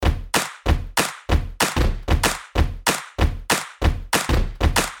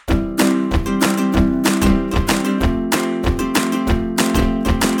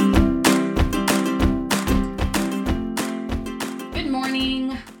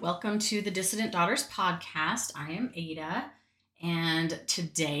Welcome to the Dissident Daughters podcast. I am Ada, and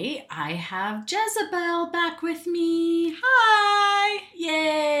today I have Jezebel back with me. Hi!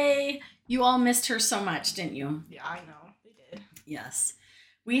 Yay! You all missed her so much, didn't you? Yeah, I know. They did. Yes.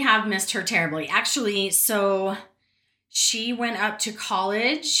 We have missed her terribly. Actually, so she went up to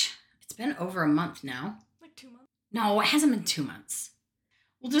college. It's been over a month now. Like 2 months? No, it hasn't been 2 months.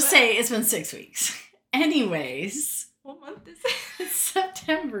 We'll just say it's been 6 weeks. Anyways. What month is it? It's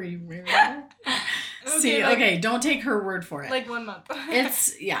September, you weirdo. Okay, don't take her word for it. Like 1 month.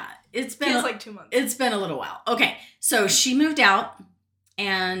 It's been feels like 2 months. It's been a little while. Okay, so she moved out,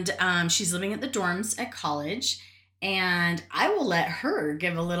 and she's living at the dorms at college, and I will let her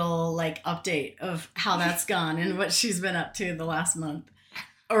give a little update of how that's gone and what she's been up to the last month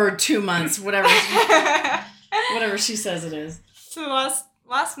or 2 months, whatever she says it is. So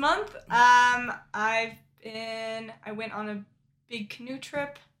last month, I went on a big canoe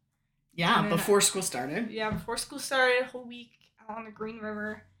trip. Yeah, before school started. Yeah, before school started, a whole week out on the Green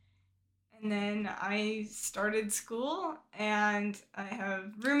River. And then I started school, and I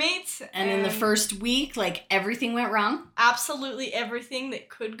have roommates. And in the first week, everything went wrong? Absolutely everything that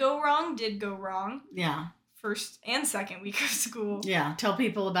could go wrong did go wrong. Yeah. First and second week of school. Yeah, tell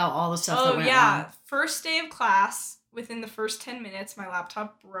people about all the stuff that went wrong. First day of class, within the first 10 minutes, my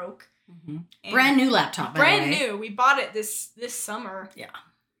laptop broke. Mm-hmm. Brand new laptop, by the way. Brand new. We bought it this summer. Yeah.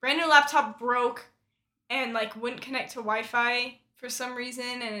 Brand new laptop broke and wouldn't connect to Wi-Fi for some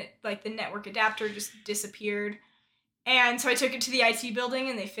reason, and it, the network adapter just disappeared. And so I took it to the IT building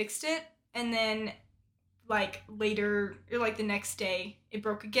and they fixed it. And then later, or the next day, it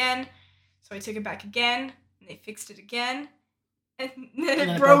broke again. So I took it back again and they fixed it again. And then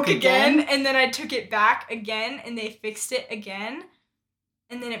it broke again. And then I took it back again and they fixed it again.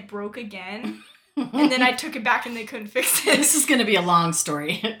 And then it broke again. And then I took it back and they couldn't fix it. This is going to be a long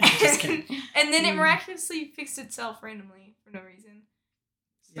story. Just kidding. And then it miraculously fixed itself randomly for no reason.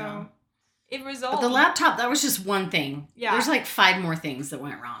 So it resolved. But the laptop, that was just one thing. Yeah. There's 5 more things that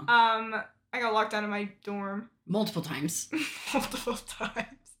went wrong. I got locked out of my dorm. Multiple times. Multiple times.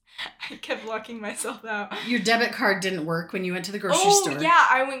 I kept locking myself out. Your debit card didn't work when you went to the grocery store. Oh, yeah.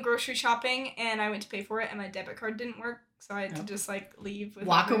 I went grocery shopping and I went to pay for it and my debit card didn't work. So I had to just leave.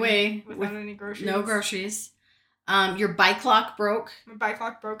 Walk away. Without any groceries. No groceries. Your bike lock broke. My bike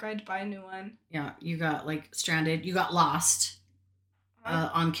lock broke. I had to buy a new one. Yeah. You got stranded. You got lost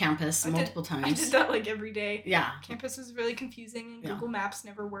on campus multiple times. I did that every day. Yeah. Campus was really confusing and Google Maps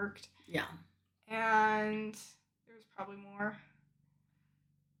never worked. Yeah. And there was probably more.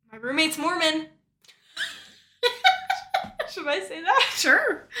 My roommate's Mormon. Should I say that?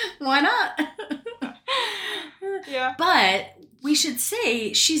 Sure. Why not? Yeah. But we should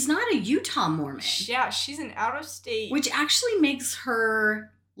say she's not a Utah Mormon. Yeah, she's an out-of-state. Which actually makes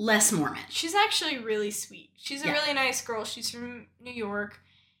her less Mormon. She's actually really sweet. She's a really nice girl. She's from New York.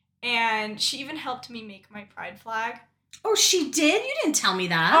 And she even helped me make my pride flag. Oh, she did? You didn't tell me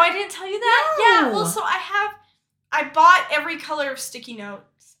that. Oh, I didn't tell you that? No. Yeah, well, so I bought every color of sticky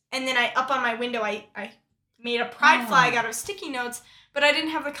notes. And then up on my window, I made a pride flag out of sticky notes, but I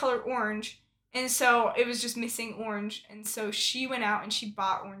didn't have the color orange. And so it was just missing orange. And so she went out and she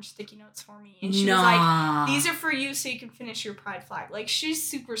bought orange sticky notes for me. And she was like, these are for you so you can finish your pride flag. She's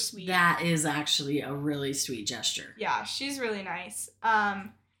super sweet. That is actually a really sweet gesture. Yeah, she's really nice.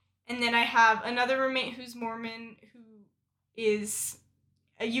 And then I have another roommate who's Mormon, who is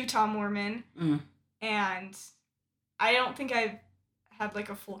a Utah Mormon. Mm. And I don't think I've had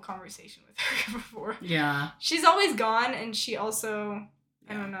a full conversation with her before. Yeah. She's always gone, and she also...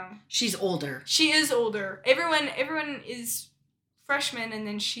 I don't know. She's older. She is older. Everyone is freshman, and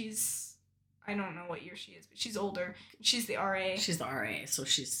then she's... I don't know what year she is, but she's older. She's the RA. She's the RA, so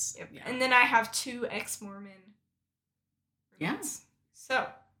she's... Yep. Yeah. And then I have 2 ex-Mormon roommates. Yeah.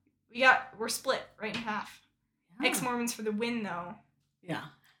 So, we're split right in half. Yeah. Ex-Mormons for the win, though. Yeah.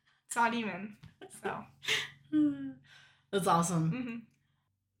 It's not even. So. That's awesome. Mm-hmm.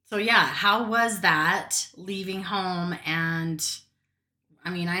 So, yeah, how was that leaving home and... I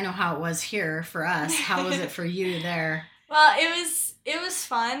mean, I know how it was here for us. How was it for you there? Well, it was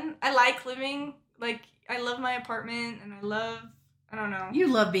fun. I like living, I love my apartment, and I don't know. You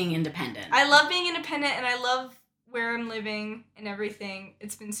love being independent. I love being independent, and I love where I'm living and everything.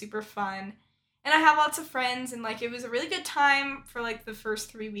 It's been super fun. And I have lots of friends, and it was a really good time for the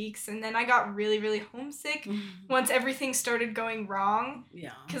first 3 weeks, and then I got really, really homesick once everything started going wrong.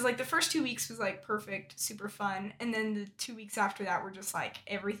 Yeah. Because the first 2 weeks was perfect, super fun, and then the 2 weeks after that were just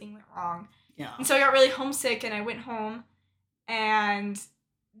everything went wrong. Yeah. And so I got really homesick, and I went home, and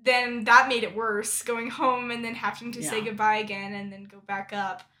then that made it worse, going home and then having to say Yeah. goodbye again and then go back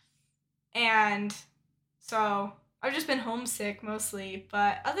up. And so I've just been homesick mostly,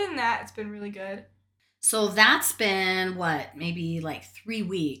 but other than that, it's been really good. So that's been, what, maybe like 3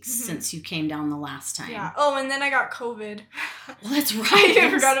 weeks Mhm. since you came down the last time. Yeah. Oh, and then I got COVID. Well, that's right. I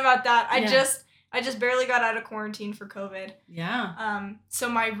forgot about that. Yeah. I just barely got out of quarantine for COVID. Yeah. So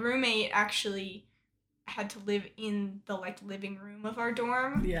my roommate actually had to live in the like living room of our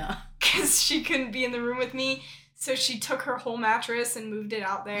dorm Yeah. because she couldn't be in the room with me. So she took her whole mattress and moved it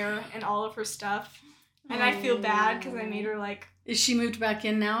out there and all of her stuff. And I feel bad because I made her like. Is she moved back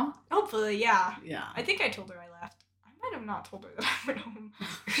in now? Hopefully, yeah. Yeah. I think I told her I left. I might have not told her that I went home.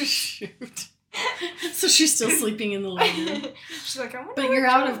 Shoot. So she's still sleeping in the living room. She's like, I wonder. But where you're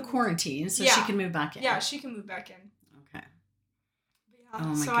out Joe of is." quarantine, so Yeah. she can move back in. Yeah, she can move back in. Okay. Yeah. Oh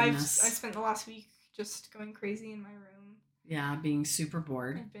my so goodness. I spent the last week just going crazy in my room. Yeah, being super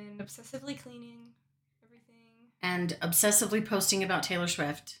bored. I've been obsessively cleaning everything. And obsessively posting about Taylor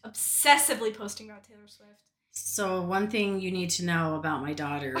Swift. Obsessively posting about Taylor Swift. So one thing you need to know about my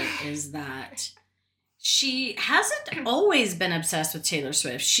daughter is that she hasn't always been obsessed with Taylor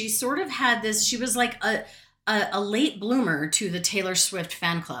Swift. She sort of had this, she was like a late bloomer to the Taylor Swift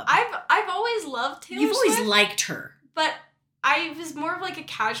fan club. I've always loved Taylor You've Swift. always liked her. But I was more of like a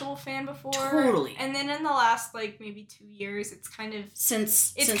casual fan before. Totally. And then in the last like maybe 2 years, it's kind of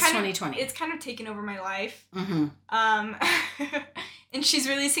Since kind 2020. It's kind of taken over my life. Mm-hmm. And she's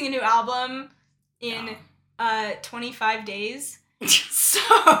releasing a new album in 25 days.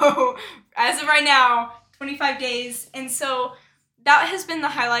 So as of right now, 25 days. And so that has been the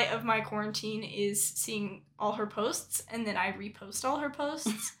highlight of my quarantine, is seeing all her posts, and then I repost all her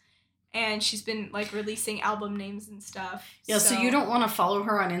posts. And she's been like releasing album names and stuff. Yeah, so you don't want to follow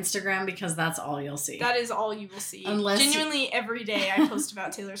her on Instagram because that's all you'll see. That is all you will see. Unless genuinely every day I post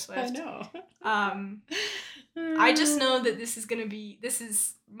about Taylor Swift. I know. I just know that this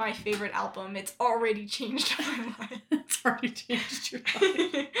is my favorite album. It's already changed my life. It's already changed your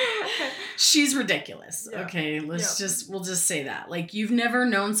life. She's ridiculous. Yeah. Okay, we'll just say that. Like, you've never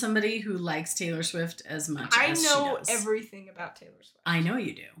known somebody who likes Taylor Swift as much as she I know does. everything about Taylor Swift. I know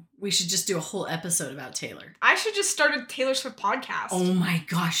you do. We should just do a whole episode about Taylor. I should just start a Taylor Swift podcast. Oh my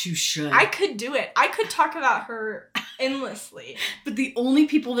gosh, you should. I could do it. I could talk about her endlessly. But the only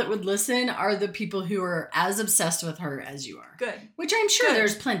people that would listen are the people who are as obsessed with her as you are. Good. Which I'm sure Good.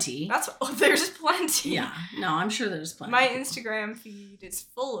 there's plenty. There's plenty. Yeah. No, I'm sure there's plenty. My Instagram feed is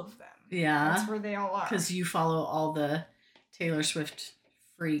full of them. Yeah. That's where they all are. Because you follow all the Taylor Swift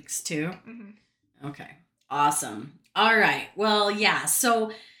freaks too. Mm-hmm. Okay. Awesome. All right. Well, yeah.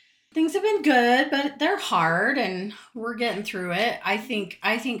 So things have been good, but they're hard and we're getting through it. I think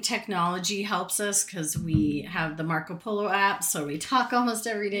technology helps us because we have the Marco Polo app, so we talk almost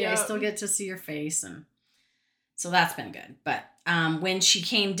every day. Yep. I still get to see your face, and so that's been good. But when she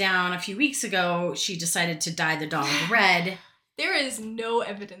came down a few weeks ago, she decided to dye the dog red. There is no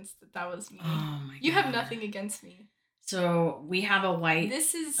evidence that was me. Oh my god. You have nothing against me. So we have a white,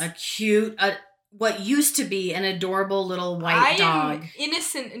 This is a cute, what used to be an adorable little white dog. I am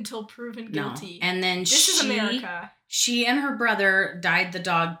innocent until proven No. guilty. And then This is America. She and her brother dyed the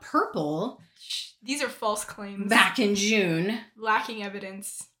dog purple These are false claims. back in June. Lacking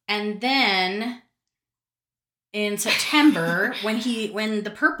evidence. And then in September, when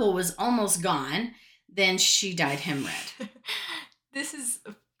the purple was almost gone, then she dyed him red. This is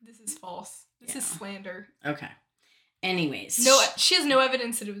false. This is slander. Okay. Anyways. No, she has no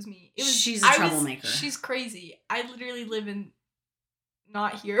evidence that it was me. It was. She's a troublemaker. She's crazy. I literally live in.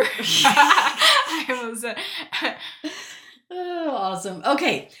 Not here. I almost said. Oh, awesome.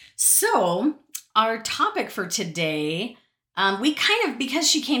 Okay, so our topic for today, we kind of, because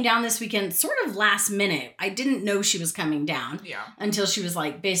she came down this weekend, sort of last minute. I didn't know she was coming down Yeah. until she was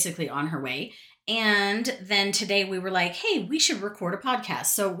like basically on her way. And then today we were like, hey, we should record a podcast.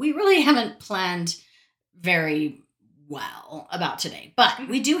 So we really haven't planned very well about today, but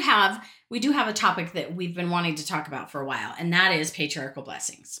we do have a topic that we've been wanting to talk about for a while, and that is patriarchal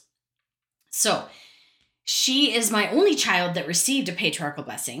blessings. So she is my only child that received a patriarchal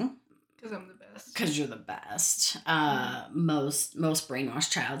blessing. Because I'm the best. Because you're the best. Most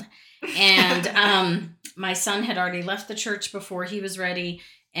brainwashed child. And my son had already left the church before he was ready.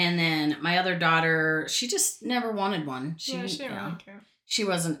 And then my other daughter, she just never wanted one. She didn't really care. She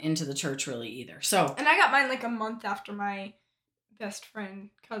wasn't into the church really either. So. And I got mine like a month after my best friend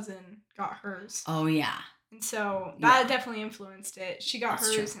cousin got hers. Oh yeah. And so that definitely influenced it. She got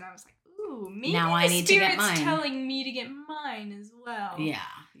That's hers, true. and I was like, ooh, maybe Now I need to get mine. telling me to get mine as well. Yeah.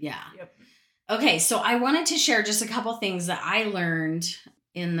 Yep. Okay, so I wanted to share just a couple things that I learned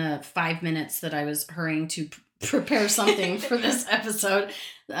in the 5 minutes that I was hurrying to prepare something for this episode,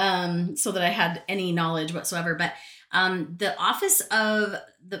 so that I had any knowledge whatsoever. But the office of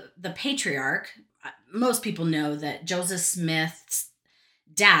the patriarch, most people know that Joseph Smith's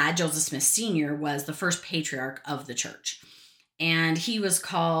dad, Joseph Smith Sr., was the first patriarch of the church. And he was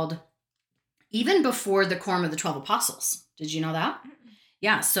called even before the Quorum of the 12 Apostles. Did you know that?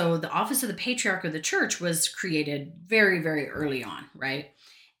 Yeah, so the office of the patriarch of the church was created very, very early on, right?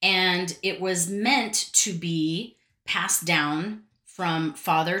 And it was meant to be passed down from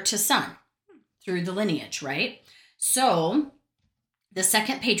father to son through the lineage, right? So the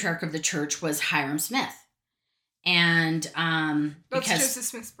second patriarch of the church was Hyrum Smith. And that's Joseph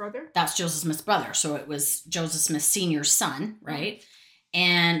Smith's brother? That's Joseph Smith's brother. So it was Joseph Smith Sr.'s son, right?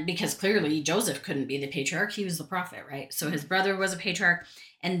 And because clearly Joseph couldn't be the patriarch, he was the prophet, right? So his brother was a patriarch,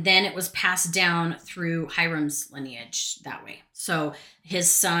 and then it was passed down through Hyrum's lineage that way. So his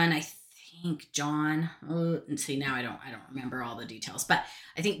son, I think John, see, now I don't remember all the details, but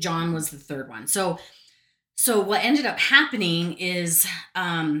I think John was the third one. So what ended up happening is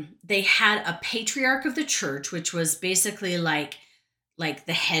they had a patriarch of the church, which was basically like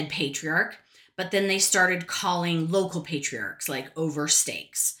the head patriarch. But then they started calling local patriarchs like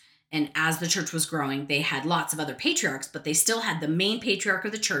overstakes. And as the church was growing, they had lots of other patriarchs, but they still had the main patriarch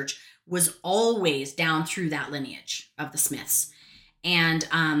of the church was always down through that lineage of the Smiths. And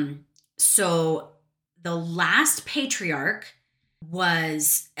so the last patriarch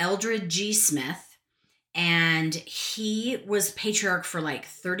was Eldred G. Smith, and he was patriarch for like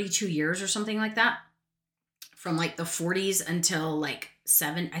 32 years or something like that, from like the 40s until like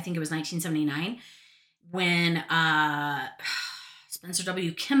I think it was 1979, when Spencer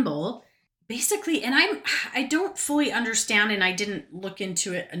W. Kimball basically, and I don't fully understand, and I didn't look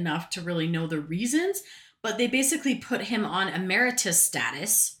into it enough to really know the reasons, but they basically put him on emeritus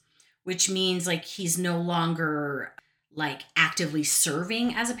status, which means like he's no longer like actively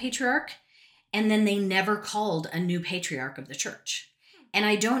serving as a patriarch. And then they never called a new patriarch of the church. And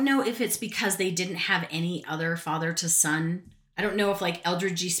I don't know if it's because they didn't have any other father to son. I don't know if like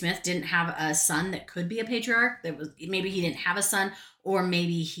Eldred G. Smith didn't have a son that could be a patriarch. Maybe he didn't have a son, or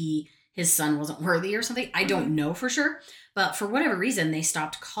maybe his son wasn't worthy or something. I don't know for sure. But for whatever reason, they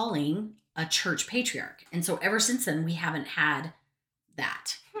stopped calling a church patriarch. And so ever since then, we haven't had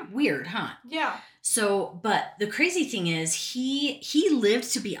that. Weird, huh? Yeah. So, but the crazy thing is he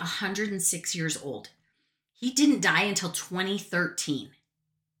lived to be 106 years old. He didn't die until 2013.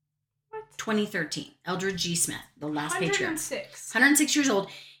 What? 2013. Eldred G. Smith, the last patriarch. 106 years old.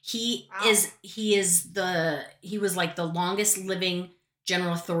 He was like the longest living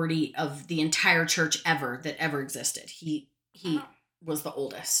general authority of the entire church that ever existed. He was the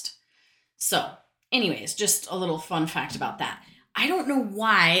oldest. So, anyways, just a little fun fact about that. I don't know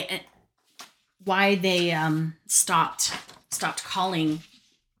why they stopped calling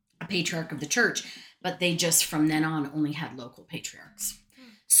a patriarch of the church, but they just from then on only had local patriarchs.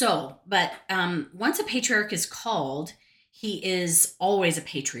 So, but once a patriarch is called, he is always a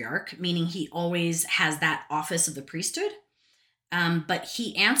patriarch, meaning he always has that office of the priesthood. But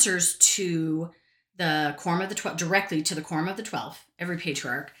he answers to the Quorum of the 12, directly to the Quorum of the 12, every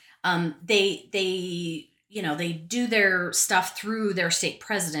patriarch. They do their stuff through their state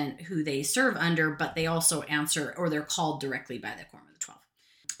president who they serve under, but they also answer, or they're called directly by the Quorum of the 12.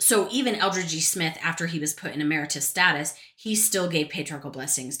 So even Eldred G. Smith, after he was put in emeritus status, he still gave patriarchal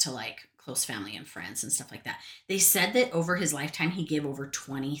blessings to like close family and friends and stuff like that. They said that over his lifetime, he gave over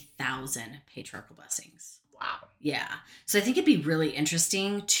 20,000 patriarchal blessings. Wow. Yeah. So I think it'd be really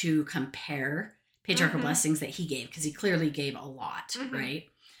interesting to compare patriarchal blessings that he gave, because he clearly gave a lot, right?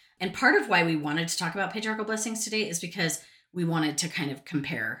 And part of why we wanted to talk about patriarchal blessings today is because we wanted to kind of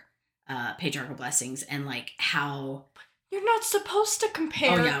compare patriarchal blessings and like how... You're not supposed to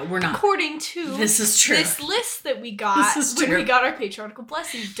compare. Oh yeah, we're not. According to this list that we got when we got our patriarchal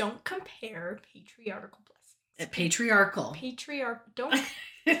blessing. Don't compare patriarchal blessings.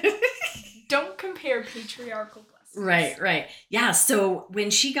 Don't compare patriarchal blessings. Right. Yeah, so when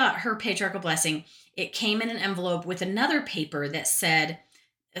she got her patriarchal blessing, it came in an envelope with another paper that said,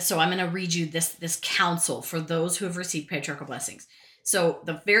 so I'm going to read you this counsel for those who have received patriarchal blessings. So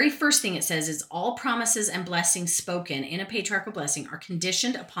the very first thing it says is all promises and blessings spoken in a patriarchal blessing are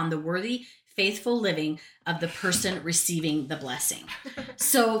conditioned upon the worthy, faithful living of the person receiving the blessing.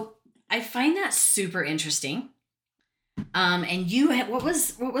 So I find that super interesting. And you, what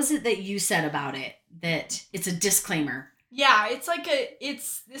was it that you said about it? That it's a disclaimer. Yeah,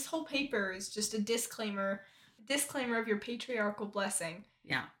 this whole paper is just a disclaimer of your patriarchal blessing.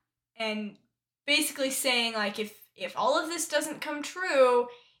 Yeah. And basically saying like if if all of this doesn't come true,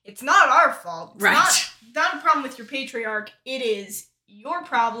 it's not our fault. It's Right. not a problem with your patriarch. It is your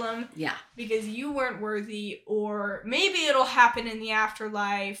problem. Yeah. Because you weren't worthy, or maybe it'll happen in the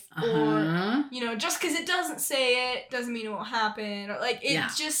afterlife, or, just because it doesn't say it doesn't mean it won't happen. Or, like,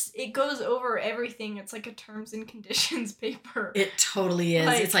 it goes over everything. It's like a terms and conditions paper. It totally is.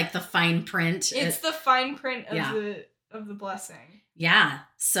 Like, it's like the fine print. It's the fine print of the blessing. Yeah.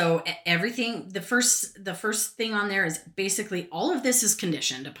 So everything, the first thing on there is basically all of this is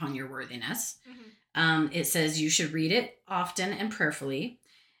conditioned upon your worthiness. It says you should read it often and prayerfully.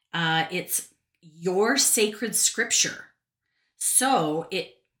 It's your sacred scripture. So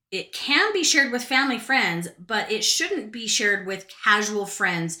it can be shared with family friends, but it shouldn't be shared with casual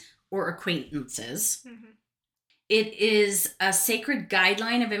friends or acquaintances. It is a sacred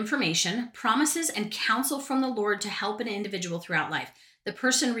guideline of information, promises, and counsel from the Lord to help an individual throughout life. The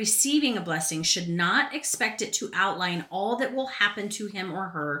person receiving a blessing should not expect it to outline all that will happen to him or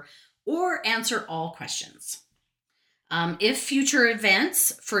her, or answer all questions. If future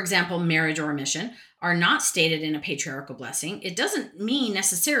events, for example, marriage or a mission, are not stated in a patriarchal blessing, it doesn't mean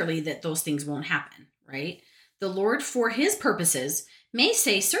necessarily that those things won't happen, right? The Lord, for his purposes, may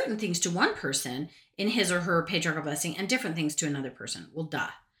say certain things to one person in his or her patriarchal blessing and different things to another person. Well, duh.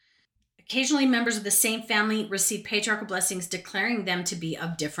 Occasionally, members of the same family receive patriarchal blessings, declaring them to be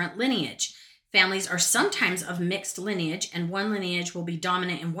of different lineage. Families are sometimes of mixed lineage, and one lineage will be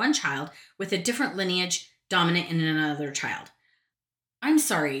dominant in one child with a different lineage dominant in another child. I'm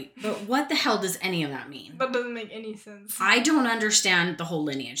sorry, but what the hell does any of that mean? That doesn't make any sense. I don't understand the whole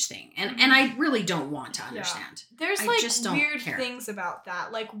lineage thing, and I really don't want to understand. Yeah. There's weird things about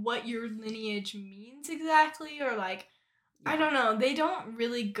that, like what your lineage means exactly, or like, I don't know. They don't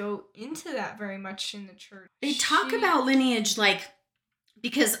really go into that very much in the church. They talk about lineage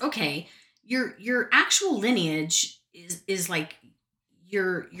because, okay, your actual lineage is like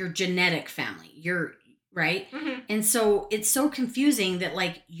your genetic family. Right? And so it's so confusing that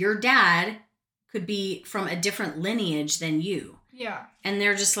like your dad could be from a different lineage than you. Yeah. And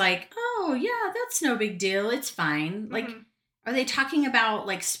they're just like, oh yeah, that's no big deal. It's fine. Like, are they talking about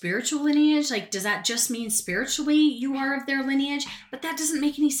like spiritual lineage? Like, does that just mean spiritually you are of their lineage? But that doesn't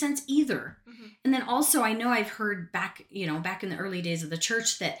make any sense either. And then also I know I've heard back in the early days of the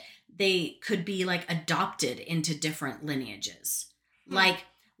church that they could be like adopted into different lineages. Like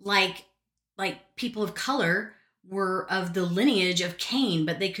people of color were of the lineage of Cain,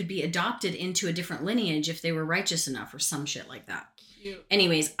 but they could be adopted into a different lineage if they were righteous enough or some shit like that. Cute.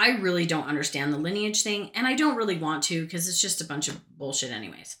 Anyways, I really don't understand the lineage thing, and I don't really want to because it's just a bunch of bullshit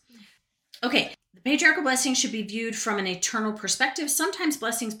anyways. Okay, the patriarchal blessing should be viewed from an eternal perspective. Sometimes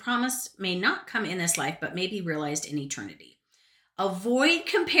blessings promised may not come in this life, but may be realized in eternity. Avoid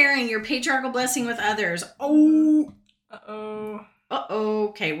comparing your patriarchal blessing with others.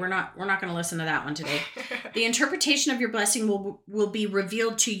 Okay, we're not going to listen to that one today. The interpretation of your blessing will be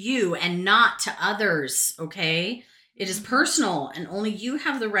revealed to you and not to others, okay? It is personal, and only you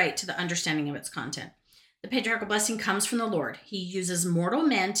have the right to the understanding of its content. The patriarchal blessing comes from the Lord. He uses mortal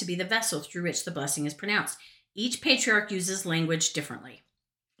men to be the vessel through which the blessing is pronounced. Each patriarch uses language differently.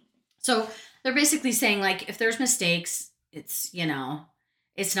 So they're basically saying, like, if there's mistakes, it's,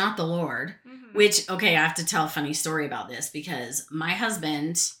 it's not the Lord. Which, okay, I have to tell a funny story about this because my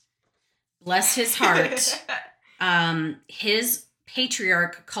husband, bless his heart, his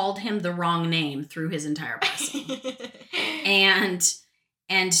patriarch called him the wrong name through his entire blessing.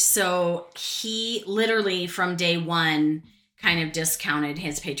 And so he literally from day one kind of discounted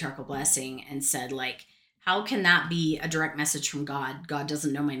his patriarchal blessing and said, like, how can that be a direct message from God? God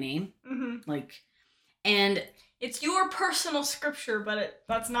doesn't know my name. And it's your personal scripture, but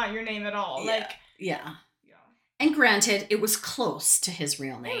that's not your name at all. Yeah. And granted, it was close to his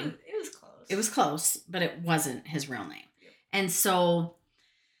real name. It was close. It was close, but it wasn't his real name. Yep. And so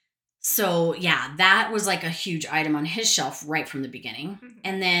yeah, that was like a huge item on his shelf right from the beginning.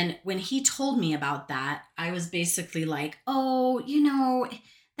 And then when he told me about that, I was basically like, oh,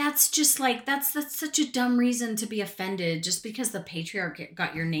 that's just like, that's such a dumb reason to be offended. Just because the patriarch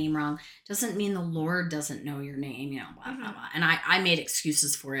got your name wrong doesn't mean the Lord doesn't know your name, blah, blah, blah. And I made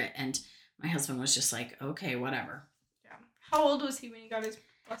excuses for it. And my husband was just like, okay, whatever. Yeah. How old was he when he got his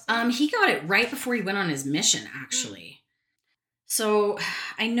blessing? He got it right before he went on his mission, actually. So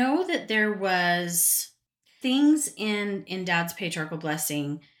I know that there was things in Dad's patriarchal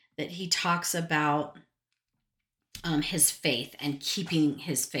blessing that he talks about his faith and keeping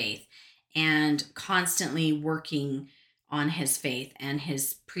his faith and constantly working on his faith and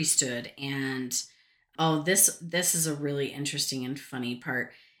his priesthood. And this is a really interesting and funny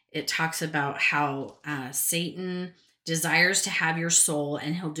part. it talks about how Satan desires to have your soul,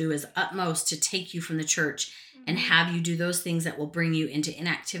 and he'll do his utmost to take you from the church and have you do those things that will bring you into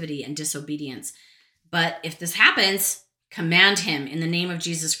inactivity and disobedience. But if this happens, command him in the name of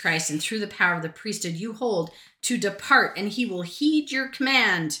Jesus Christ and through the power of the priesthood you hold to depart, and he will heed your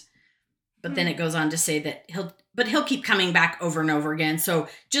command. But then it goes on to say that he'll keep coming back over and over again. So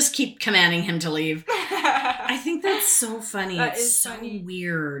just keep commanding him to leave. I think that's so funny. It's so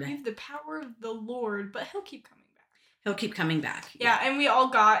weird. You have the power of the Lord, but he'll keep coming back. He'll keep coming back. Yeah, and we all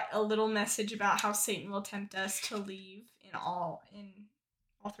got a little message about how Satan will tempt us to leave in all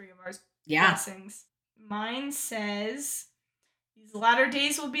three of our blessings. Mine says, these latter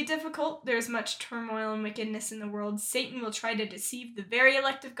days will be difficult. There's much turmoil and wickedness in the world. Satan will try to deceive the very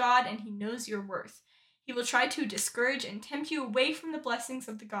elect of God, and he knows your worth. He will try to discourage and tempt you away from the blessings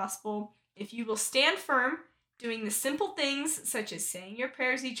of the gospel. If you will stand firm, doing the simple things such as saying your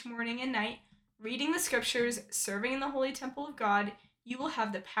prayers each morning and night, reading the scriptures, serving in the holy temple of God, you will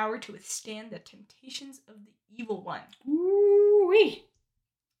have the power to withstand the temptations of the evil one. Ooh-wee.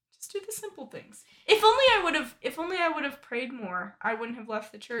 Just do the simple things. If only I would have prayed more, I wouldn't have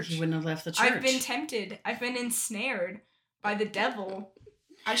left the church. You wouldn't have left the church. I've been tempted. I've been ensnared by the devil.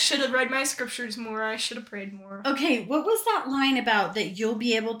 I should have read my scriptures more. I should have prayed more. Okay, what was that line about that you'll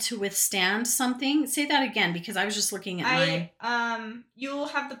be able to withstand something? Say that again, because I was just looking at mine. You'll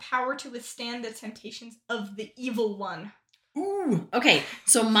have the power to withstand the temptations of the evil one. Ooh, okay.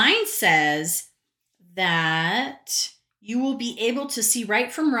 So mine says that you will be able to see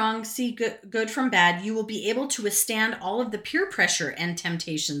right from wrong, see good from bad. You will be able to withstand all of the peer pressure and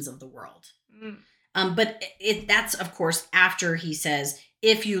temptations of the world. But that's, of course, after he says,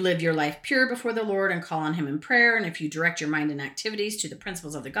 if you live your life pure before the Lord and call on him in prayer, and if you direct your mind and activities to the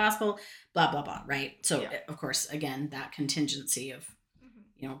principles of the gospel, blah, blah, blah, right? So, of course, again, that contingency of,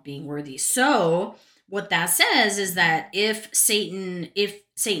 being worthy. So what that says is that if Satan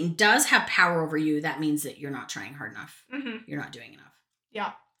does have power over you, that means that you're not trying hard enough. You're not doing enough.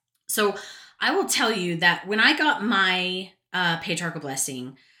 Yeah. So I will tell you that when I got my patriarchal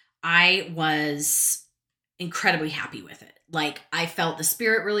blessing, I was incredibly happy with it. Like, I felt the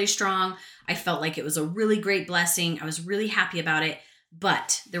spirit really strong. I felt like it was a really great blessing. I was really happy about it.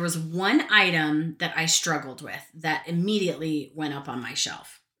 But there was one item that I struggled with that immediately went up on my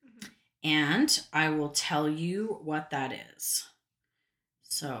shelf. And I will tell you what that is.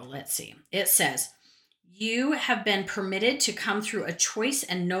 So let's see. It says, you have been permitted to come through a choice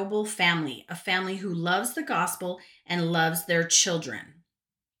and noble family, a family who loves the gospel and loves their children.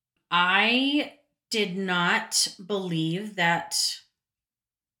 I did not believe that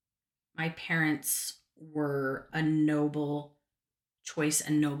my parents were a noble choice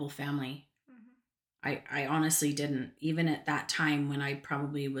and noble family. I honestly didn't. Even at that time when I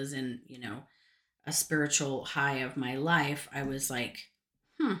probably was in, a spiritual high of my life, I was like,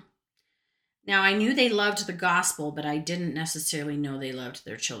 Now, I knew they loved the gospel, but I didn't necessarily know they loved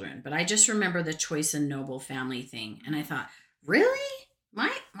their children. But I just remember the choice and noble family thing. And I thought, really? My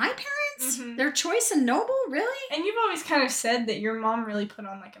parents? They're choice and noble? Really? And you've always kind of said that your mom really put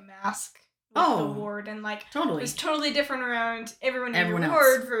on like a mask with the Lord, and like totally. it was totally different around everyone in your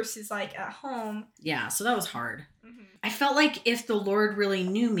ward versus like at home. Yeah, so that was hard. I felt like if the Lord really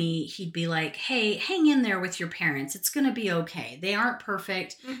knew me, he'd be like, hey, hang in there with your parents. It's going to be okay. They aren't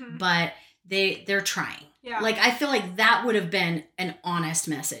perfect, but they're trying. Yeah. Like, I feel like that would have been an honest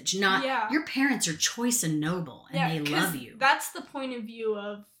message, not your parents are choice and noble and they love you. That's the point of view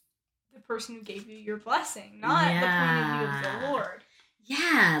of the person who gave you your blessing, not the point of view of the Lord.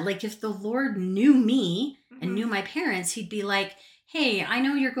 Yeah, like if the Lord knew me and knew my parents, he'd be like, hey, I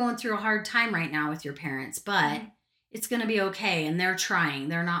know you're going through a hard time right now with your parents, but it's going to be okay. And they're trying.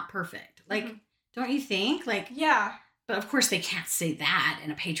 They're not perfect. Like, don't you think? Like, yeah. But of course they can't say that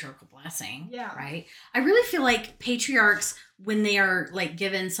in a patriarchal blessing. Yeah. Right? I really feel like patriarchs, when they are like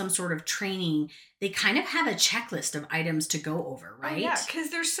given some sort of training, they kind of have a checklist of items to go over, right? Oh, yeah, because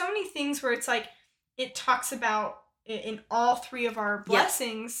there's so many things where it's like, it talks about in all three of our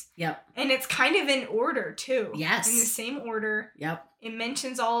blessings. Yep. And it's kind of in order too. Yes. In the same order. Yep. It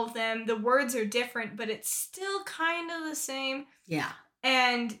mentions all of them. The words are different, but it's still kind of the same. Yeah.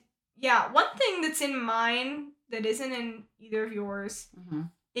 And yeah, one thing that's in mine that isn't in either of yours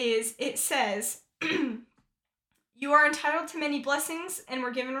is it says, you are entitled to many blessings and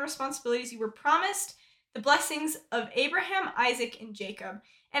were given responsibilities. You were promised the blessings of Abraham, Isaac, and Jacob.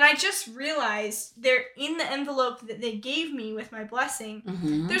 And I just realized they're in the envelope that they gave me with my blessing.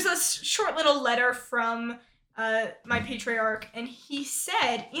 There's a short little letter from my patriarch, and he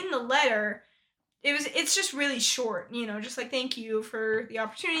said in the letter, it's just really short, just like thank you for the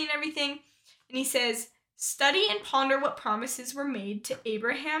opportunity and everything. And he says, study and ponder what promises were made to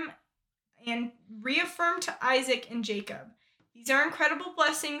Abraham and reaffirmed to Isaac and Jacob. These are incredible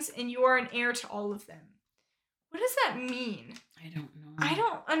blessings, and you are an heir to all of them. What does that mean? I don't know. I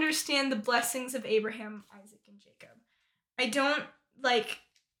don't understand the blessings of Abraham, Isaac, and Jacob. I don't,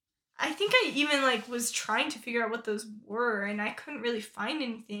 I think I even, was trying to figure out what those were, and I couldn't really find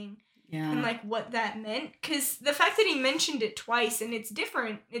anything. Yeah. And, what that meant. Because the fact that he mentioned it twice, and it's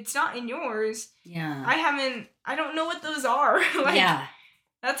different, it's not in yours. Yeah. I don't know what those are. Yeah.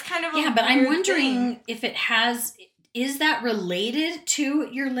 That's kind of a Yeah, but I'm wondering thing. if it is that related to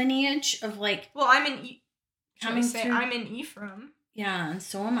your lineage of, Well, I'm in, coming through? I'm in Ephraim. Yeah, and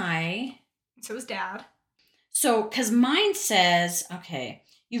so am I. And so is Dad. So, because mine says, okay,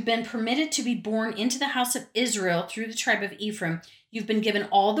 you've been permitted to be born into the house of Israel through the tribe of Ephraim. You've been given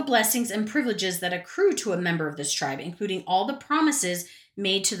all the blessings and privileges that accrue to a member of this tribe, including all the promises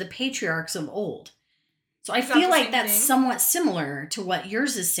made to the patriarchs of old. So I feel like that's somewhat similar to what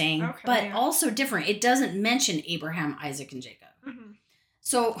yours is saying, but also different. It doesn't mention Abraham, Isaac, and Jacob. Mm-hmm.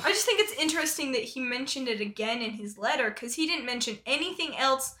 So I just think it's interesting that he mentioned it again in his letter, because he didn't mention anything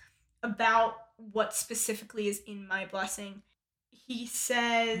else about what specifically is in my blessing. He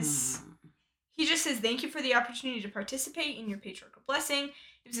says... He just says, thank you for the opportunity to participate in your patriarchal blessing.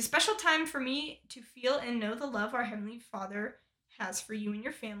 It was a special time for me to feel and know the love our Heavenly Father has for you and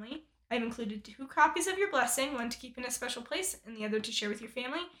your family. I've included 2 copies of your blessing, one to keep in a special place and the other to share with your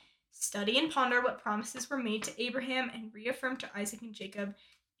family. Study and ponder what promises were made to Abraham and reaffirmed to Isaac and Jacob.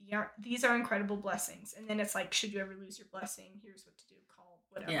 These are incredible blessings. And then it's like, should you ever lose your blessing, here's what to do, call,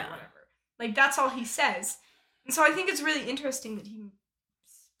 whatever. That's all he says. And so I think it's really interesting that he,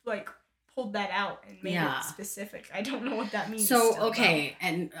 pulled that out and made it specific. I don't know what that means. So, okay,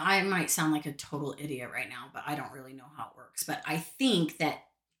 and I might sound like a total idiot right now, but I don't really know how it works. But I think that,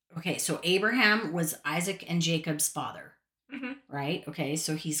 okay, so Abraham was Isaac and Jacob's father, right? Okay,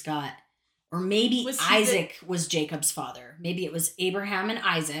 so he's got, or maybe Isaac was Jacob's father. Maybe it was Abraham and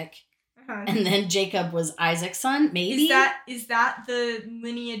Isaac, and then Jacob was Isaac's son, maybe? Is that the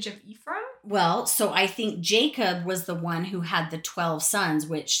lineage of Ephraim? Well, so I think Jacob was the one who had the 12 sons,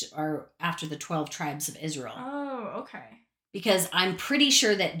 which are after the 12 tribes of Israel. Oh, okay. Because I'm pretty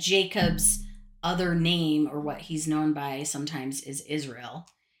sure that Jacob's other name, or what he's known by sometimes, is Israel.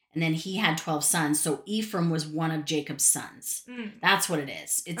 And then he had 12 sons. So Ephraim was one of Jacob's sons. That's what it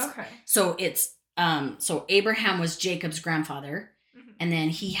is. Okay. So it's, so Abraham was Jacob's grandfather. And then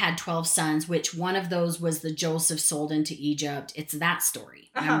he had 12 sons, which one of those was the Joseph sold into Egypt. It's that story.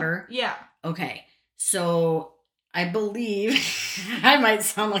 Remember? Yeah. Okay. So I believe I might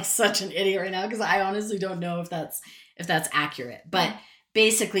sound like such an idiot right now, because I honestly don't know if that's accurate. But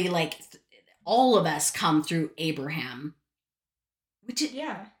basically, all of us come through Abraham.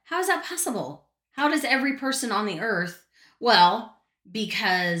 How is that possible? How does every person on the earth? Well,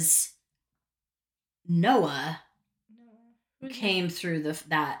 because Noah came through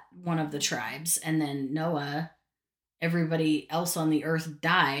that one of the tribes, and then Noah, everybody else on the earth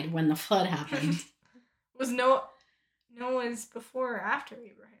died when the flood happened. Was Noah's before or after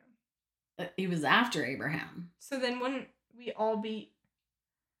Abraham? He was after Abraham. So then wouldn't we all be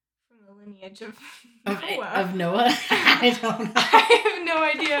from the lineage of Noah? Of Noah? I don't know. I have no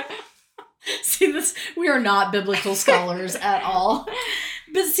idea. See, we are not biblical scholars at all.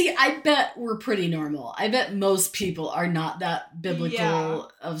 But see, I bet we're pretty normal. I bet most people are not that biblical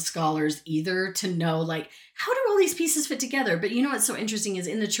of scholars either, to know, how do all these pieces fit together? But you know what's so interesting is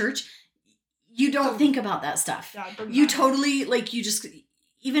in the church, you don't think about that stuff. You totally, you just,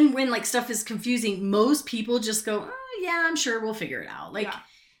 even when, stuff is confusing, most people just go, oh, yeah, I'm sure we'll figure it out.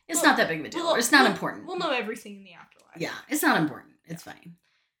 It's not that big of a deal. It's not important. We'll know everything in the afterlife. Yeah, it's not important. It's fine.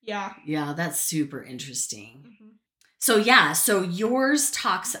 Yeah. Yeah, that's super interesting. So yours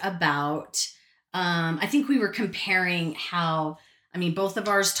talks about, I think we were comparing how, both of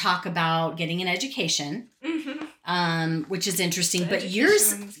ours talk about getting an education, which is interesting, but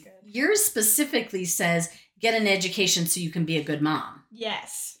yours specifically says get an education so you can be a good mom.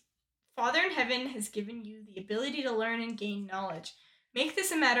 Yes. Father in heaven has given you the ability to learn and gain knowledge. Make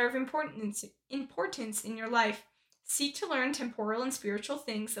this a matter of importance in your life. Seek to learn temporal and spiritual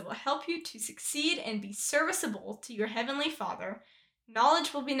things that will help you to succeed and be serviceable to your heavenly Father.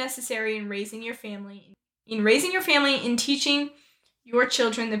 Knowledge will be necessary in raising your family, in teaching your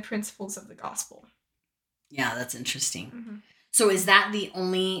children the principles of the gospel. Yeah, that's interesting. So is that the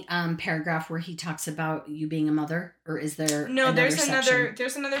only paragraph where he talks about you being a mother, or is there there's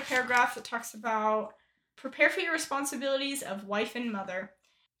another paragraph that talks about prepare for your responsibilities of wife and mother.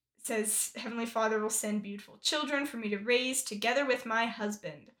 says, Heavenly Father will send beautiful children for me to raise together with my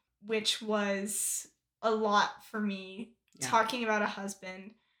husband, which was a lot for me, talking about a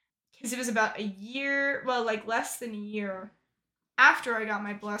husband, because it was about a year, well, like less than a year after I got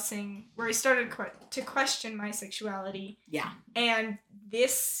my blessing, where I started to question my sexuality. Yeah. And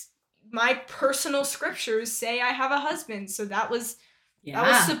my personal scriptures say I have a husband, so that was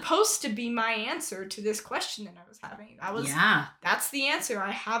supposed to be my answer to this question that I was having. That's the answer. I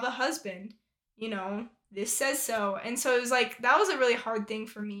have a husband. This says so. And so it was like, that was a really hard thing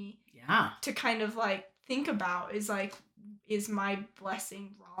for me to kind of like think about, is like, is my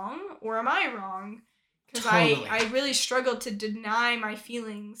blessing wrong or am I wrong? Because I really struggled to deny my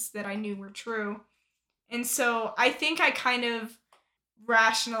feelings that I knew were true. And so I think I kind of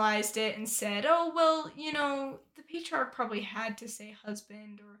rationalized it and said, oh, well, the patriarch probably had to say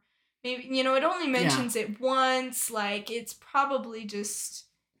husband, or maybe, it only mentions it once, like, it's probably just,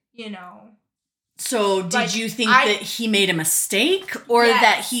 So did you think that he made a mistake, or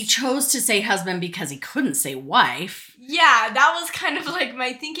that he chose to say husband because he couldn't say wife? Yeah, that was kind of like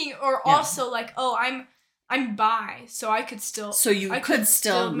my thinking, or also like, oh, I'm bi, so I could still... So you could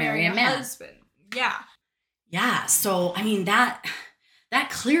still marry a man. Husband. Yeah. Yeah, so, I mean, that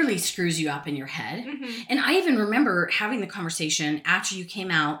clearly screws you up in your head. Mm-hmm. And I even remember having the conversation after you came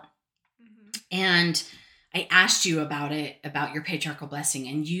out, and I asked you about your patriarchal blessing,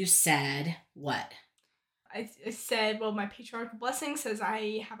 and you said what? I said, well, my patriarchal blessing says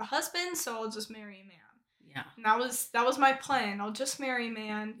I have a husband, so I'll just marry a man. Yeah. And that was my plan. I'll just marry a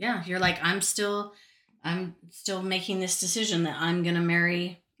man. Yeah, you're like, I'm still making this decision that I'm going to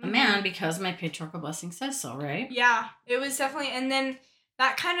marry a man because my patriarchal blessing says so, right? Yeah, it was definitely, and then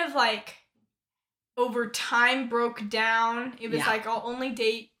that kind of like over time broke down. It was like, I'll only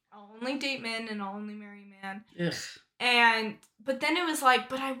date men and I'll only marry a man. Ugh. But then it was like,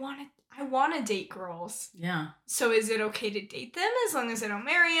 but I want to date girls. Yeah. So is it okay to date them as long as I don't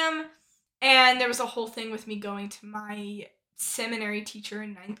marry them? And there was a whole thing with me going to my seminary teacher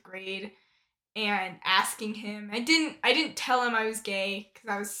in 9th grade and asking him. I didn't tell him I was gay because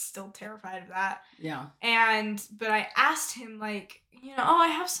I was still terrified of that. Yeah. But I asked him, like, I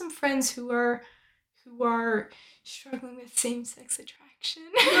have some friends who are struggling with same-sex attraction.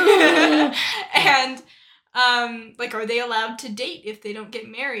 And like, are they allowed to date if they don't get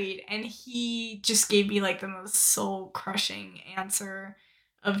married? And he just gave me like the most soul-crushing answer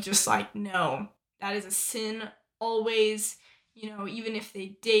of just like, no, that is a sin always. Even if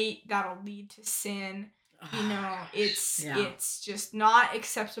they date, that'll lead to sin. It's just not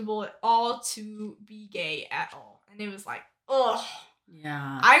acceptable at all to be gay at all. And it was like, ugh.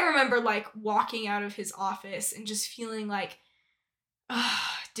 Yeah. I remember like walking out of his office and just feeling like,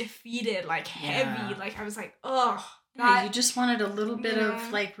 defeated, like heavy. Like I was like, ugh. Yeah, you just wanted a little bit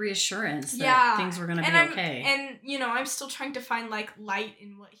of like reassurance that things were gonna be okay. And I'm still trying to find like light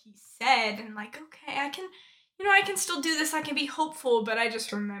in what he said, and like, okay, I can still do this. I can be hopeful. But I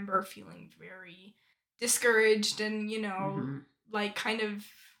just remember feeling very discouraged and like kind of,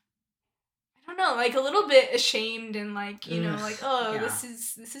 I don't know, like a little bit ashamed and like like, oh, this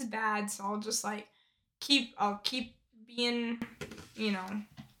is bad. So I'll just like keep being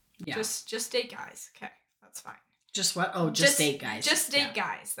just date guys. Okay, that's fine. Just what? Oh, just date guys. Just date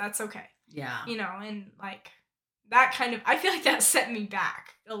guys. That's okay. Yeah. And like that kind of, I feel like that set me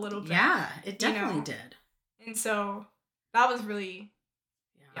back a little bit. Yeah, it definitely did. And so that was really,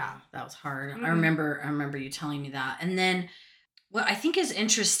 that was hard. Mm-hmm. I remember you telling me that. And then what I think is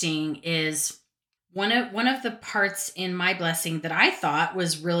interesting is one of the parts in my blessing that I thought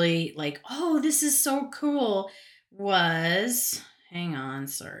was really like, oh, this is so cool was, hang on,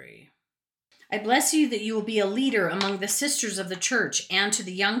 sorry. I bless you that you will be a leader among the sisters of the church and to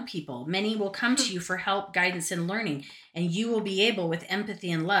the young people. Many will come to you for help, guidance, and learning, and you will be able with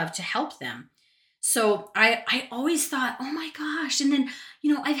empathy and love to help them. So I always thought, oh my gosh. And then,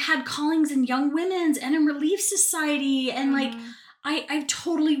 I've had callings in Young Women's and in Relief Society. And like, I've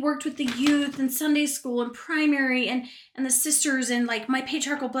totally worked with the youth and Sunday school and primary and the sisters. And like my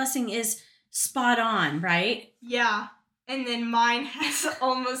patriarchal blessing is spot on, right? Yeah. And then mine has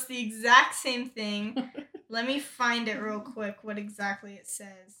almost the exact same thing. Let me find it real quick, what exactly it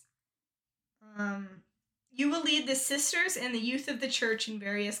says. You will lead the sisters and the youth of the church in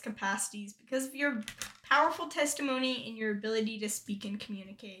various capacities because of your powerful testimony and your ability to speak and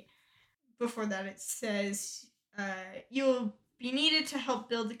communicate. Before that, it says, you will be needed to help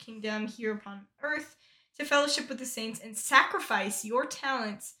build the kingdom here upon earth, to fellowship with the saints, and sacrifice your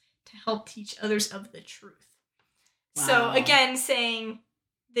talents to help teach others of the truth. Wow. So again, saying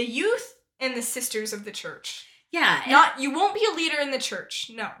the youth and the sisters of the church. Yeah. You won't be a leader in the church.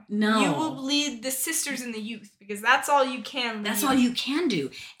 No. No. You will lead the sisters in the youth because that's all you can lead. That's all you can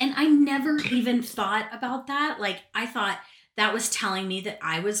do. And I never even thought about that. Like, I thought that was telling me that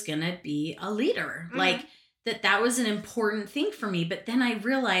I was going to be a leader. Mm-hmm. Like, that was an important thing for me. But then I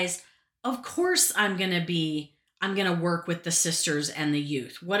realized, of course I'm going to work with the sisters and the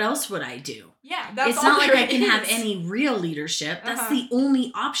youth. What else would I do? Yeah, that's it's all not like I there can is. have any real leadership. That's the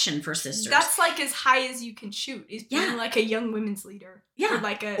only option for sisters. That's like as high as you can shoot, is being like a young women's leader.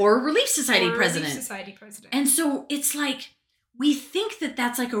 Yeah. Or a Relief Society president. Relief Society president. And so it's like, we think that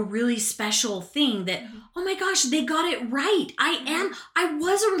that's like a really special thing that, oh my gosh, they got it right. I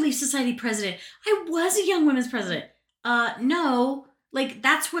was a Relief Society president. I was a Young Women's president. No, like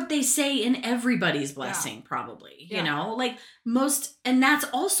that's what they say in everybody's blessing, probably, you know, like and that's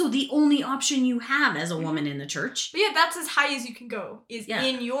also the only option you have as a woman in the church. But yeah, that's as high as you can go, is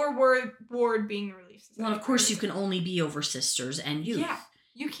in your ward being a Relief Society. Well, of course you can only be over sisters and youth. Yeah,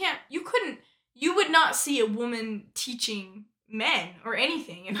 you would not see a woman teaching men or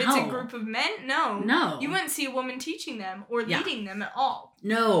anything. If it's a group of men, no. You wouldn't see a woman teaching them or leading them at all.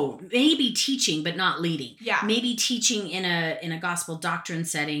 No, maybe teaching, but not leading. Yeah. Maybe teaching in a gospel doctrine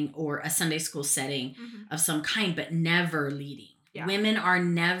setting or a Sunday school setting of some kind, but never leading. Yeah. Women are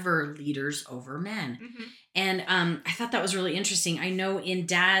never leaders over men. Mm-hmm. And I thought that was really interesting. I know in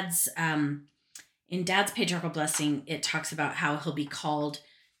Dad's patriarchal blessing, it talks about how he'll be called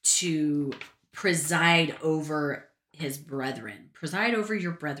to preside over his brethren, preside over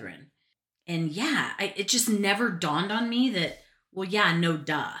your brethren. And it just never dawned on me that, well, no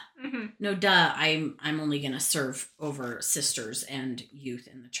duh. Mm-hmm. No duh, I'm only going to serve over sisters and youth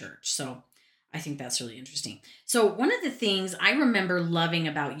in the church. So I think that's really interesting. So one of the things I remember loving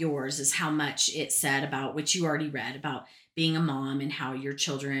about yours is how much it said about, which you already read, about being a mom and how your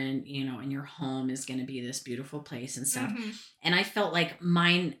children, and your home is going to be this beautiful place and stuff. Mm-hmm. And I felt like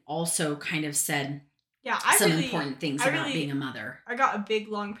mine also kind of said important things about being a mother. I got a big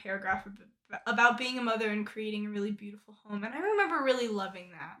long paragraph about being a mother and creating a really beautiful home, and I remember really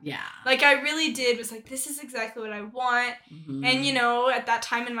loving that. Yeah. Like I really did, was like, this is exactly what I want. Mm-hmm. And at that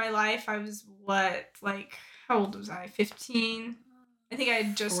time in my life, I was how old was I? 15? I think I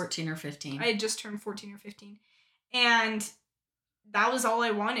had just 14 or 15. I had just turned 14 or 15. And that was all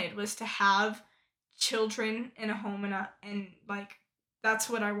I wanted, was to have children in a home and that's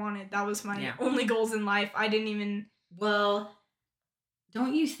what I wanted. That was my only goals in life. I didn't even... Well,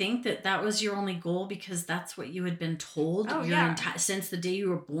 don't you think that was your only goal because that's what you had been told since the day you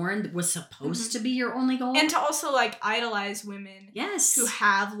were born was supposed to be your only goal? And to also idolize women who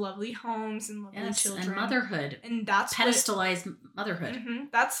have lovely homes and lovely children. And motherhood. And that's pedestalize motherhood. Mm-hmm,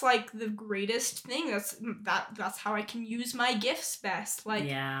 that's the greatest thing. That's how I can use my gifts best. And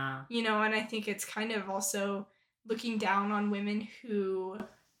I think it's kind of also looking down on women who,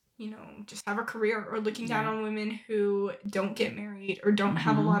 just have a career, or looking down on women who don't get married or don't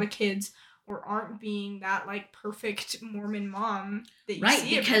have a lot of kids or aren't being that perfect Mormon mom that you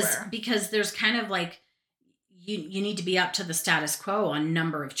see everywhere. Because there's kind of you need to be up to the status quo on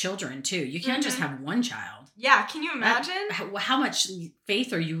number of children too. You can't just have one child. Yeah, can you imagine? How much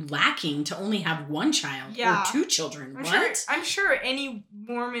faith are you lacking to only have one child or two children? I'm sure any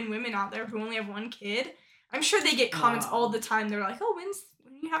Mormon women out there who only have one kid, I'm sure they get comments all the time. They're like, "Oh, when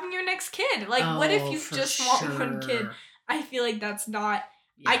are you having your next kid? What if you just want one kid?" I feel like that's not.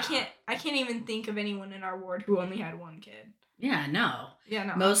 Yeah. I can't even think of anyone in our ward who only had one kid. Yeah, no. Yeah,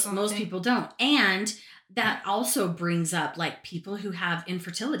 no. Most people don't, and that also brings up people who have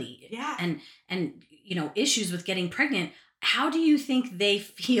infertility. Yeah. And issues with getting pregnant. How do you think they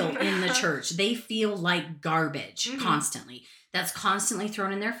feel in the church? They feel like garbage constantly. That's constantly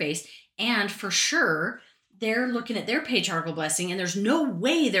thrown in their face, and for sure. They're looking at their patriarchal blessing, and there's no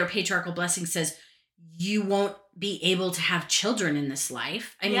way their patriarchal blessing says you won't be able to have children in this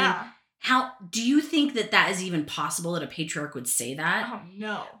life. I mean, how do you think that is even possible that a patriarch would say that? Oh,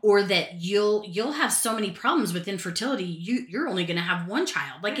 no. Or that you'll have so many problems with infertility, you're only going to have one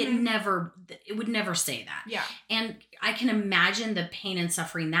child. It would never say that. Yeah. And I can imagine the pain and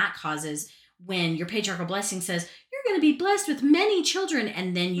suffering that causes when your patriarchal blessing says you're going to be blessed with many children,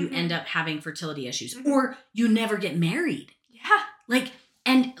 and then you end up having fertility issues, or you never get married. Yeah.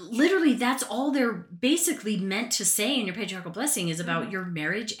 And literally that's all they're basically meant to say in your patriarchal blessing is about your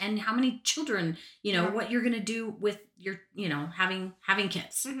marriage and how many children, what you're going to do with your, having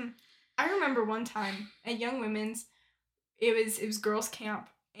kids. Mm-hmm. I remember one time at Young Women's, it was girls' camp,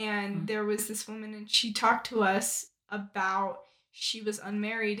 and there was this woman, and she talked to us about, she was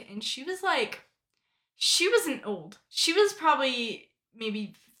unmarried, and she was she wasn't old. She was probably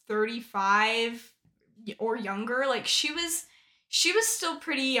maybe 35, or younger. Like she was still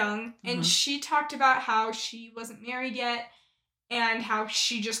pretty young, and Mhm. she talked about how she wasn't married yet and how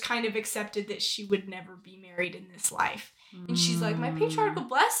she just kind of accepted that she would never be married in this life. And she's like, my patriarchal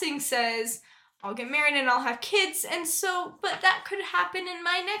blessing says I'll get married and I'll have kids, and so, but that could happen in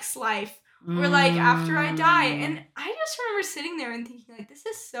my next life, or like after I die. And I just remember sitting there and thinking, like, this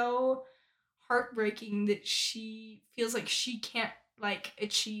is so heartbreaking that she feels like she can't like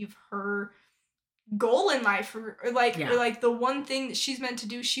achieve her goal in life, or like the one thing that she's meant to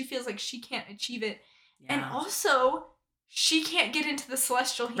do, she feels like she can't achieve it. Yeah. And also she can't get into the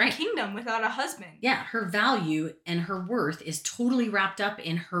celestial kingdom without a husband. Yeah, her value and her worth is totally wrapped up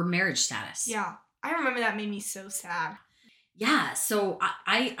in her marriage status. Yeah, I remember that made me so sad. Yeah, so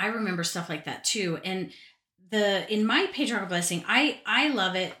I remember stuff like that too. And in my patriarchal blessing, I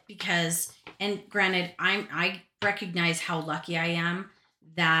love it because, and granted, I recognize how lucky I am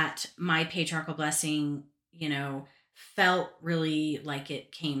that my patriarchal blessing, you know, felt really like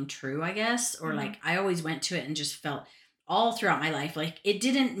it came true, I guess, or like I always went to it and just felt all throughout my life, like it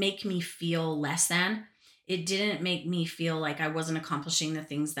didn't make me feel less than. It didn't make me feel like I wasn't accomplishing the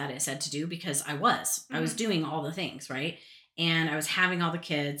things that it said to do, because I was. I was doing all the things, right? And I was having all the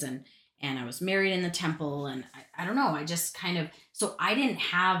kids, and I was married in the temple, and I don't know, I just kind of, so I didn't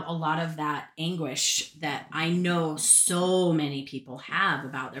have a lot of that anguish that I know so many people have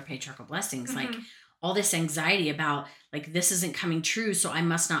about their patriarchal blessings, like all this anxiety about like, this isn't coming true, so I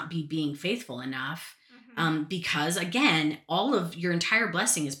must not be being faithful enough. Because again, all of your entire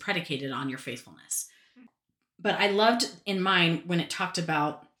blessing is predicated on your faithfulness. But I loved in mine when it talked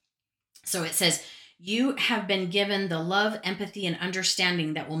about, so it says, you have been given the love, empathy, and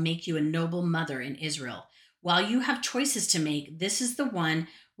understanding that will make you a noble mother in Israel. While you have choices to make, this is the one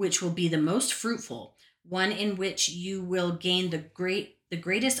which will be the most fruitful, one in which you will gain the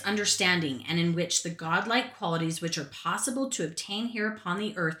greatest understanding, and in which the godlike qualities which are possible to obtain here upon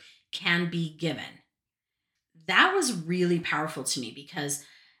the earth can be given. That was really powerful to me, because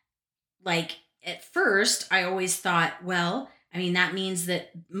like at first I always thought, well, I mean, that means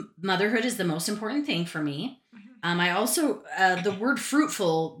that motherhood is the most important thing for me. I also, the word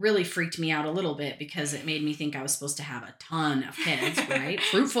fruitful really freaked me out a little bit, because it made me think I was supposed to have a ton of kids, right?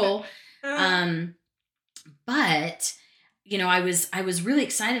 Fruitful. But, you know, I was really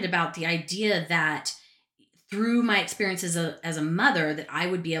excited about the idea that through my experience as a mother, that I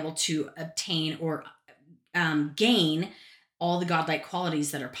would be able to obtain or gain all the godlike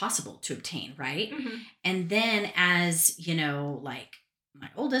qualities that are possible to obtain, right? And then as, you know, like my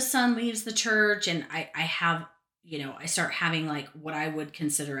oldest son leaves the church, and I have, you know, I start having like what I would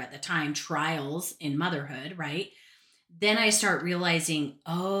consider at the time trials in motherhood, right? Then I start realizing,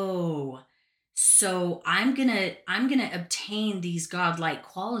 oh, so I'm gonna obtain these godlike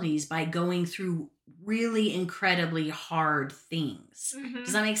qualities by going through really incredibly hard things.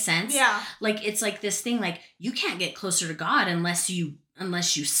 Does that make sense? Yeah. Like it's like this thing, like you can't get closer to God unless you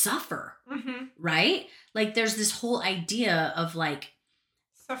suffer, right? Like there's this whole idea of like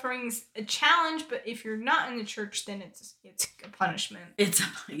suffering's a challenge, but if you're not in the church, then it's a punishment.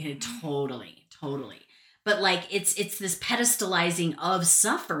 Totally. But like it's this pedestalizing of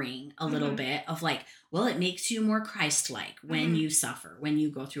suffering a little bit, of like, well, it makes you more Christ-like when you suffer, when you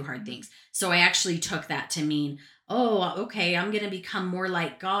go through hard things. So I actually took that to mean, oh, okay, I'm going to become more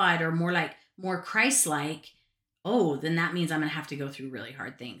like God, or more Christ-like. Oh, then that means I'm going to have to go through really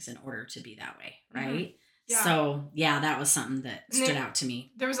hard things in order to be that way, right? Yeah. So yeah, that was something that stood out to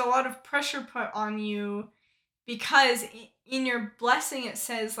me. There was a lot of pressure put on you, because in your blessing it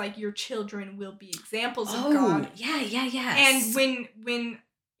says like your children will be examples of God. Yeah. And when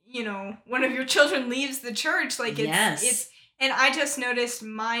you know, one of your children leaves the church, like it's and I just noticed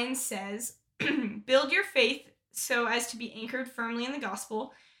mine says, build your faith so as to be anchored firmly in the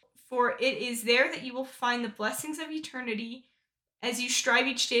gospel, for it is there that you will find the blessings of eternity as you strive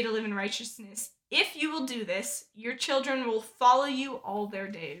each day to live in righteousness. If you will do this, your children will follow you all their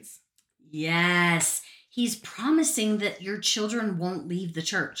days. Yes. He's promising that your children won't leave the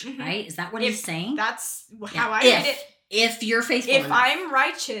church, right? Is that what he's saying? That's how I read it. If you're faithful enough. I'm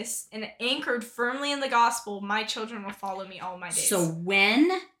righteous and anchored firmly in the gospel, my children will follow me all my days. So when,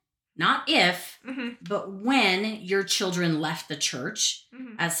 not if, but when your children left the church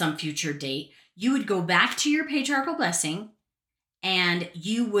at some future date, you would go back to your patriarchal blessing, and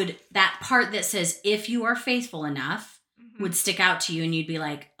you would, that part that says, if you are faithful enough, would stick out to you, and you'd be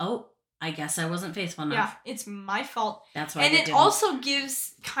like, oh, I guess I wasn't faithful enough. Yeah, it's my fault. That's why. And it also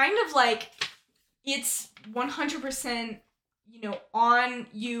gives kind of like, it's 100%, you know, on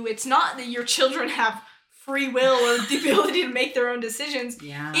you. It's not that your children have free will or the ability to make their own decisions.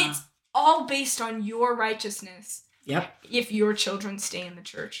 Yeah. It's all based on your righteousness. Yep. If your children stay in the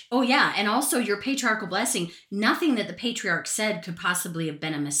church. Oh, yeah. And also your patriarchal blessing. Nothing that the patriarch said could possibly have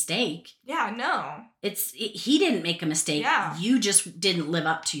been a mistake. Yeah, no. He didn't make a mistake. Yeah. You just didn't live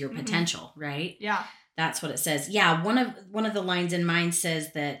up to your potential, right? Yeah. That's what it says. Yeah, one of the lines in mine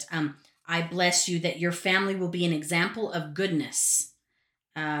says that I bless you that your family will be an example of goodness.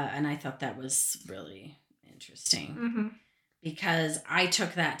 And I thought that was really interesting. Because I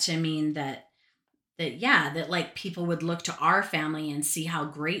took that to mean that like people would look to our family and see how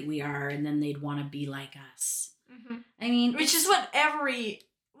great we are, and then they'd want to be like us. I mean, which is what every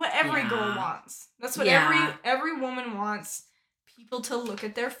girl wants. That's what every woman wants. People to look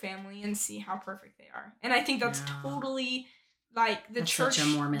at their family and see how perfect they are. And I think that's totally like the church. Such a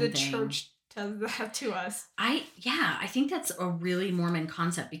Mormon thing. Church does that to us. I think that's a really Mormon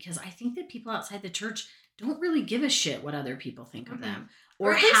concept, because I think that people outside the church don't really give a shit what other people think of them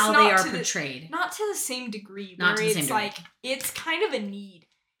or how they are portrayed. Not to the same degree. Not to the same it's degree. Like it's kind of a need.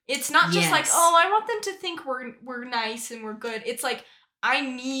 It's not just like, oh, I want them to think we're nice and we're good. It's like, I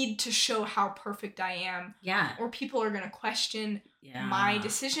need to show how perfect I am. Yeah. Or people are going to question my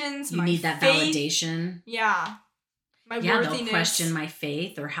decisions, you need that faith. Validation. Yeah. My worthiness. They'll question my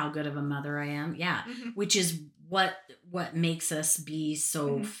faith or how good of a mother I am. Yeah. Which is what makes us be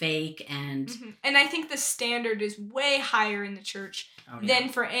so fake and... And I think the standard is way higher in the church than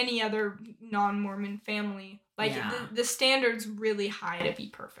for any other non-Mormon family. Like, the standard's really high to be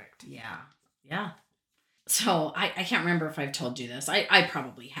perfect. Yeah. Yeah. So, I can't remember if I've told you this. I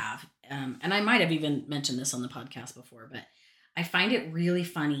probably have. And I might have even mentioned this on the podcast before, but I find it really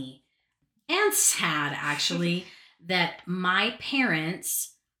funny and sad, actually, that my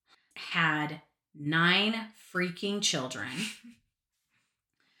parents had 9 freaking children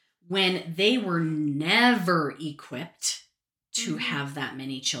when they were never equipped to have that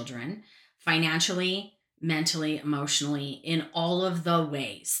many children, financially, mentally, emotionally, in all of the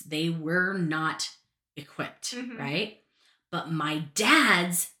ways. They were not equipped, right? But my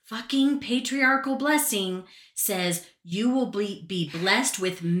dad's fucking patriarchal blessing says you will be blessed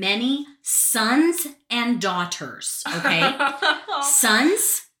with many sons and daughters, okay?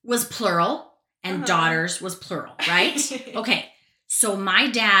 Sons was plural and daughters was plural, right? Okay, so my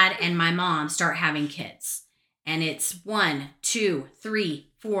dad and my mom start having kids, and it's 1, 2,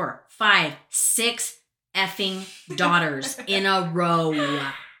 3, 4, 5, 6 effing daughters in a row.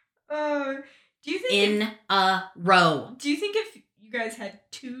 Do you think in a row? Do you think if you guys had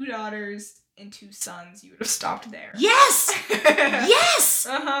 2 daughters and 2 sons, you would have stopped there? Yes! Yes!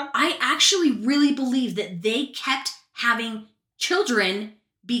 I actually really believe that they kept having children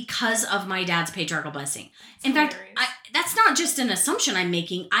because of my dad's patriarchal blessing. In fact, that's not just an assumption I'm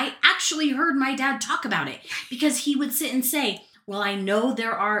making. I actually heard my dad talk about it, because he would sit and say, well, I know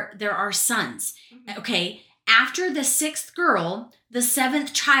there are sons. Okay, after the 6th girl, the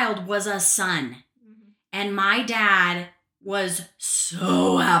 7th child was a son. And my dad was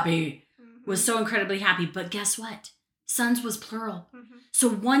so happy, was so incredibly happy. But guess what? Sons was plural. So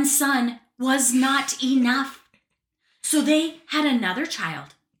 1 son was not enough. So they had another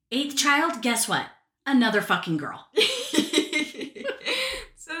child. 8th child, guess what? Another fucking girl. So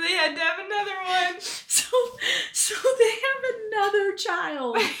they had to have another one. So they have another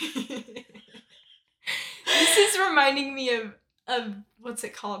child. This is reminding me of what's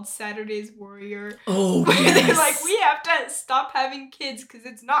it called? Saturday's Warrior. Oh, where yes. they're like, we have to stop having kids because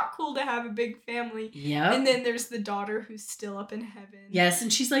it's not cool to have a big family. Yeah. And then there's the daughter who's still up in heaven. Yes,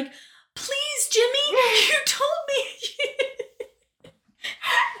 and she's like, please, Jimmy, you told me.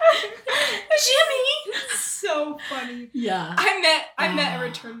 Jimmy. So funny. Yeah. I met a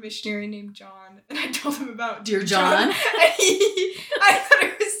return missionary named John, and I told him about Dear John. And I thought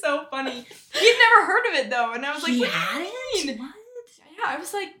it was so funny. He'd never heard of it though, and I was like, he what hadn't? do you mean? What? Yeah, I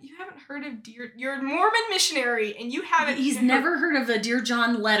was like, you haven't heard of you're a Mormon missionary, and you haven't. He's never heard of a Dear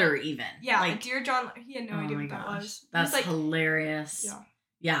John letter, even. Yeah, like Dear John. He had no idea what that was. That's like, hilarious. Yeah.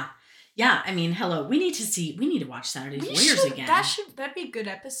 Yeah. Yeah, I mean, hello. We need to watch Saturday's Warriors again. That'd be a good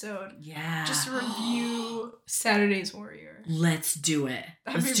episode. Yeah. Just review Saturday's Warrior. Let's do it.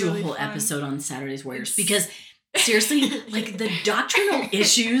 Let's do a whole episode on Saturday's Warriors, because seriously, like the doctrinal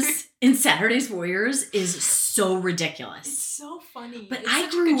issues in Saturday's Warriors is so ridiculous. It's so funny. But I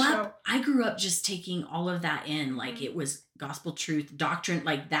grew up just taking all of that in, like it was gospel truth doctrine,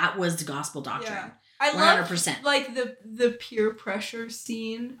 like that was gospel doctrine. Yeah. I 100%. love like the peer pressure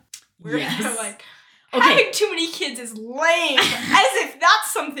scene. Where they're like, okay, having too many kids is lame. As if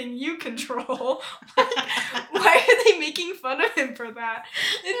that's something you control. Like, why are they making fun of him for that?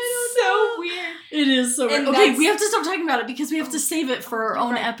 It's so weird. It is so And weird. Okay, that's- we have to stop talking about it because we have to save it for our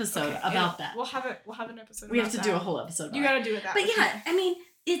own Right. episode Okay, about that. We'll have an episode. We have about to do a that. whole episode about You it. gotta do it that. But way. yeah, I mean,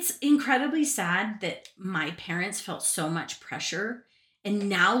 it's incredibly sad that my parents felt so much pressure. And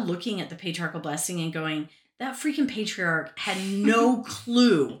now looking at the patriarchal blessing and going, that freaking patriarch had no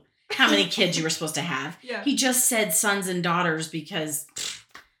clue how many kids you were supposed to have. Yeah. He just said sons and daughters because,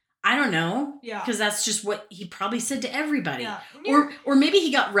 I don't know. Yeah. Because that's just what he probably said to everybody. Yeah. Or maybe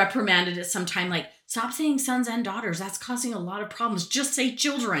he got reprimanded at some time, like, stop saying sons and daughters. That's causing a lot of problems. Just say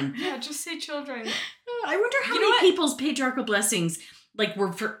children. Yeah, just say children. I wonder how You know many what? people's patriarchal blessings like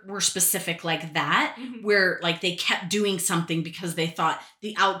were specific like that, Mhm. where like they kept doing something because they thought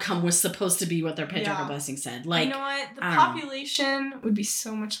the outcome was supposed to be what their patriarchal Yeah. blessing said. Like, you know what? The I don't know. population would be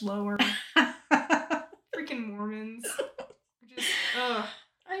so much lower. Freaking Mormons. Just, ugh.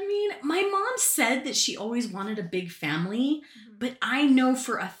 I mean, my mom said that she always wanted a big family, Mhm. but I know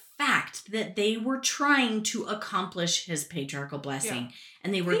for a fact that they were trying to accomplish his patriarchal blessing,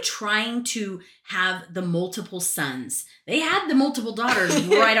 and they were trying to have the multiple sons. They had the multiple daughters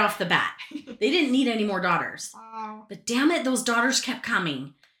right off the bat. They didn't need any more daughters. Wow. But damn it, those daughters kept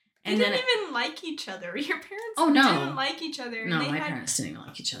coming. They And didn't then even like each other. Your parents Oh, no. didn't like each other. no, and they my had parents didn't even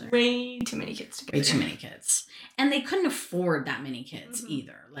like each other. way too many kids together. Way too many kids. And they couldn't afford that many kids Mhm.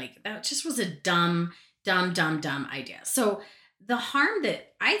 either. Like, that just was a dumb idea. So the harm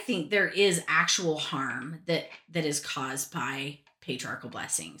that I think there is actual harm that is caused by patriarchal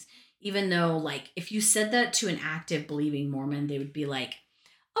blessings, even though, like, if you said that to an active believing Mormon, they would be like,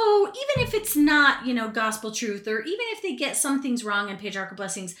 oh, even if it's not, gospel truth, or even if they get some things wrong in patriarchal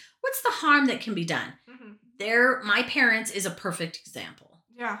blessings, what's the harm that can be done? Mhm. My parents is a perfect example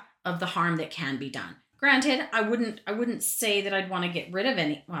Yeah. of the harm that can be done. Granted, I wouldn't say that I'd want to get rid of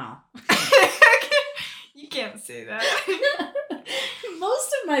any. Well, You can't say that.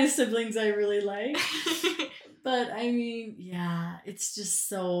 most of my siblings I really like, but I mean, yeah, it's just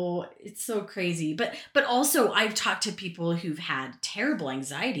so crazy. But also, I've talked to people who've had terrible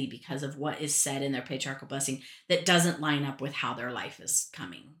anxiety because of what is said in their patriarchal blessing that doesn't line up with how their life is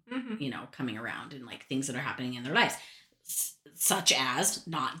coming around, and like things that are happening in their lives. Such as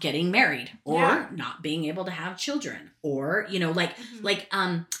not getting married, or Yeah. not being able to have children, or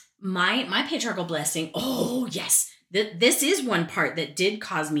Mhm. my patriarchal blessing. Oh yes, this is one part that did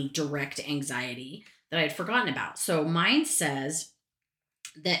cause me direct anxiety that I had forgotten about. So mine says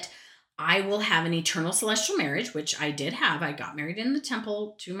that I will have an eternal celestial marriage, which I did have. I got married in the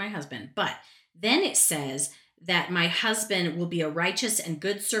temple to my husband, but then it says that my husband will be a righteous and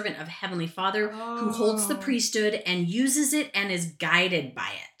good servant of Heavenly Father who holds the Oh. priesthood and uses it and is guided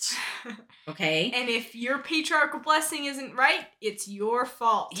by it. Okay? And if your patriarchal blessing isn't right, it's your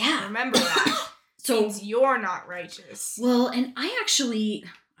fault. Yeah. Remember that. So, Means you're not righteous. well, and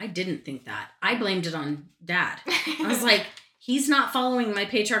I didn't think that. I blamed it on Dad. I was like, he's not following my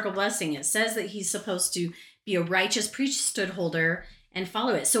patriarchal blessing. It says that he's supposed to be a righteous priesthood holder and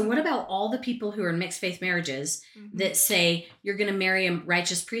follow it. So what about all the people who are in mixed faith marriages Mhm. that say you're going to marry a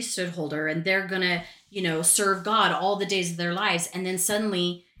righteous priesthood holder and they're going to, serve God all the days of their lives, and then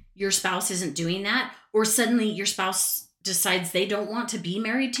suddenly your spouse isn't doing that, or suddenly your spouse decides they don't want to be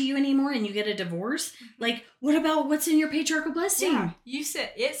married to you anymore and you get a divorce? Like, what about what's in your patriarchal blessing? Yeah.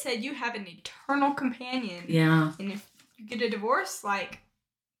 It said you have an eternal companion. Yeah. And if you get a divorce, like,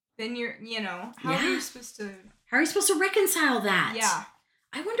 then you're, how are Yeah. you supposed to? How are you supposed to reconcile that? Yeah.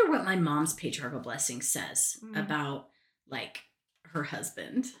 I wonder what my mom's patriarchal blessing says Mm. about, like, her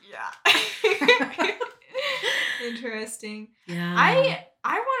husband. Yeah. Interesting. Yeah.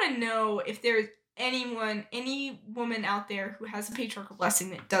 I want to know if there's any woman out there who has a patriarchal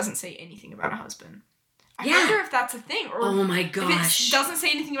blessing that doesn't say anything about a husband. I Yeah. wonder if that's a thing, or Oh my if gosh. it doesn't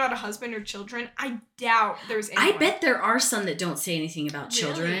say anything about a husband or children. I doubt there's anyone. I bet there are some that don't say anything about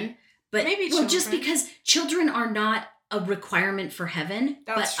children. Really? But Maybe just children. because children are not a requirement for heaven,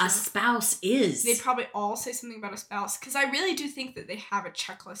 That's but a true. spouse is. They probably all say something about a spouse, because I really do think that they have a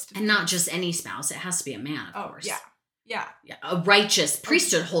checklist. Of And not things. just any spouse. It has to be a man, of Oh, course. yeah. Yeah. Yeah, a righteous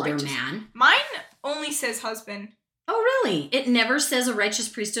priesthood holder righteous. man. Mine only says husband. Oh, really? It never says a righteous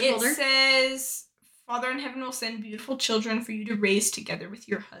priesthood It holder? says, Father in heaven will send beautiful children for you to raise together with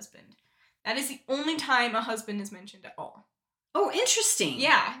your husband. That is the only time a husband is mentioned at all. Oh, interesting.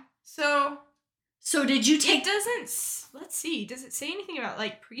 Yeah. So So did you it take... doesn't, let's see, does it say anything about,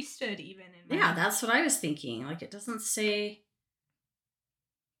 like, priesthood even? In Yeah, mine? that's what I was thinking. Like, it doesn't say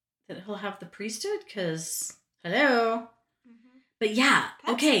that he'll have the priesthood, because, hello. Mhm. But yeah,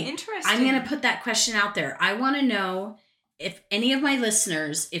 That's okay. interesting. I'm going to put that question out there. I want to know if any of my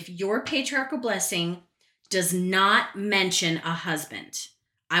listeners, if your patriarchal blessing does not mention a husband.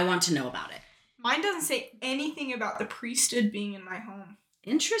 I want to know about it. Mine doesn't say anything about the priesthood being in my home.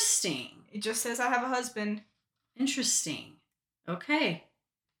 Interesting. It just says I have a husband. Interesting. Okay.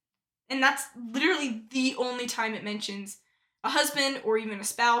 And that's literally the only time it mentions a husband or even a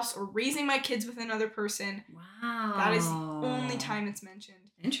spouse or raising my kids with another person. Wow. That is the only time it's mentioned.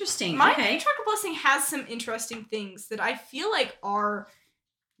 Interesting. My okay. patriarchal blessing has some interesting things that I feel like are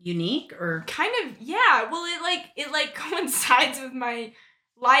unique or kind of, yeah, well, it coincides with my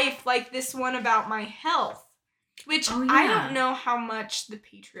life, like this one about my health, which I don't know how much the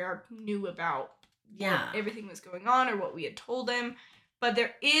patriarch knew about what everything was going on or what we had told him, but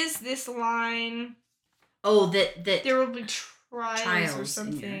there is this line, that there will be trials or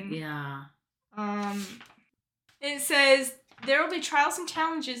something. It says there will be trials and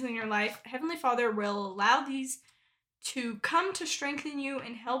challenges in your life. Heavenly Father will allow these to come to strengthen you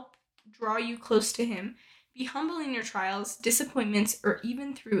and help draw you close to him. Be humble in your trials, disappointments, or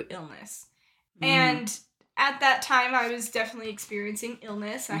even through illness. And at that time, I was definitely experiencing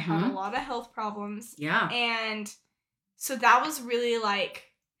illness. I had a lot of health problems. Yeah. And so that was really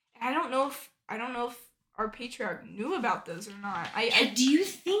like, I don't know if our patriarch knew about those or not. Do you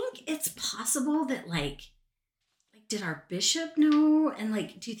think it's possible that like did our bishop know? And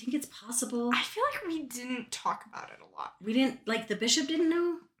like, do you think it's possible? I feel like we didn't talk about it a lot. We didn't, like the bishop didn't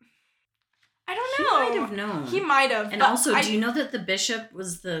know? I don't know. He might have known. He might have. And also, do you know that the bishop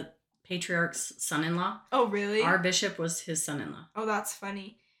was the patriarch's son-in-law? Oh, really? Our bishop was his son-in-law. Oh, that's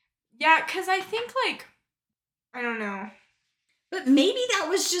funny. Yeah, because I think, like, I don't know. But maybe that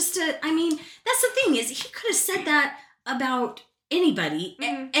was just I mean, that's the thing is he could have said that about anybody.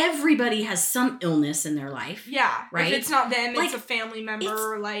 Everybody has some illness in their life. Yeah. Right? If it's not them, it's a family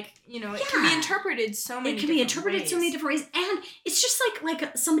member. Like, it can be interpreted so many different ways. It can be interpreted so many different ways. And it's just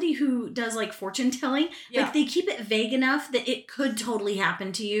like somebody who does like fortune telling. Yeah. Like they keep it vague enough that it could totally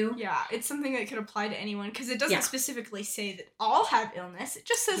happen to you. Yeah. It's something that could apply to anyone because it doesn't specifically say that all have illness. It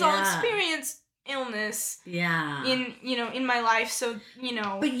just says I'll experience illness in my life, so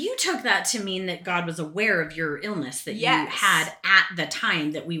but you took that to mean that God was aware of your illness that you had at the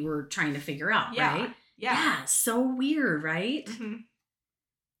time that we were trying to figure out, right? So weird, right?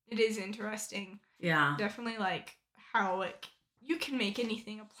 It is interesting. Definitely like how you can make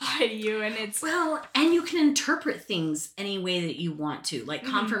anything apply to you, and it's and you can interpret things any way that you want to, like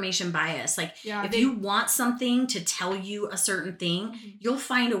confirmation bias. Like if you want something to tell you a certain thing, you'll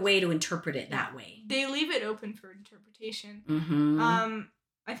find a way to interpret it that way. They leave it open for interpretation.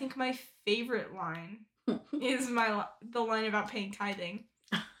 I think my favorite line is the line about paying tithing.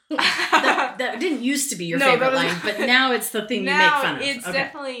 that didn't used to be your favorite line, but now it's the thing you make fun of. It's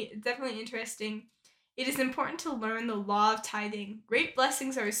definitely interesting. It is important to learn the law of tithing. Great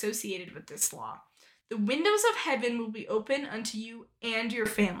blessings are associated with this law. The windows of heaven will be open unto you and your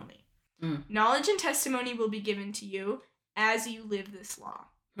family. Knowledge and testimony will be given to you as you live this law.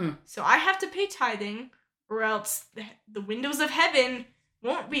 So I have to pay tithing, or else the windows of heaven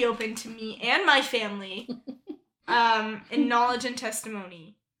won't be open to me and my family. And knowledge and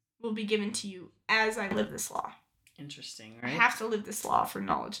testimony will be given to you as I live this law. Interesting, right? I have to live this law for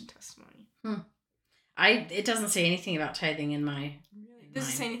knowledge and testimony. It doesn't say anything about tithing in my. Does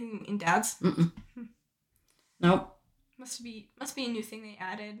it say anything in Dad's? Nope. Must be a new thing they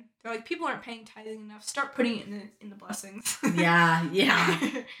added. They're like, people aren't paying tithing enough. Start putting it in the blessings. Yeah.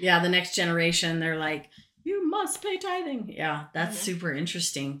 The next generation, they're like, you must pay tithing. Yeah, that's super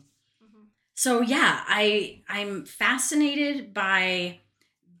interesting. So yeah, I'm fascinated by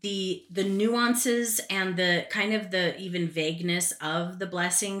the nuances and the kind of the even vagueness of the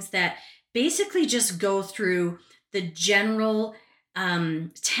blessings that basically just go through the general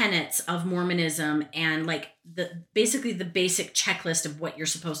tenets of Mormonism and like the basic checklist of what you're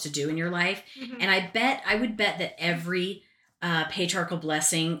supposed to do in your life. And I would bet that every patriarchal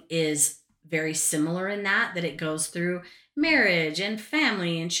blessing is very similar in that it goes through marriage and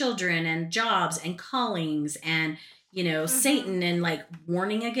family and children and jobs and callings and Satan and like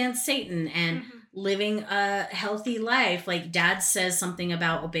warning against Satan and living a healthy life. Like Dad says something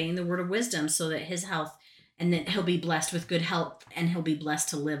about obeying the word of wisdom so that his health, and that he'll be blessed with good health and he'll be blessed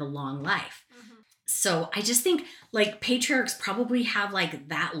to live a long life. So I just think like patriarchs probably have like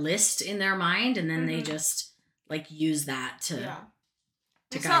that list in their mind, and then they just like use that to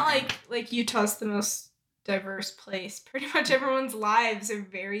it's not like Utah's the most diverse place. Pretty much everyone's lives are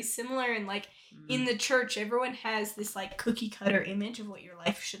very similar, and like in the church everyone has this like cookie cutter image of what your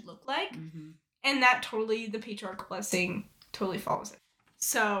life should look like. And that the patriarchal blessing totally follows it.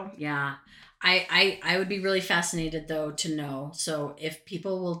 So yeah, I would be really fascinated though to know. So if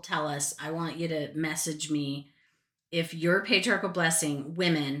people will tell us, I want you to message me if your patriarchal blessing,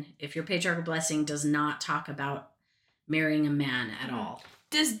 women, if your patriarchal blessing does not talk about marrying a man at all.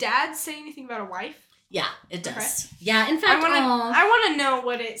 Does Dad say anything about a wife? Yeah, it does. Okay. Yeah, in fact, I want to know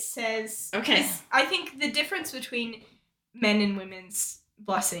what it says. Okay. I think the difference between men and women's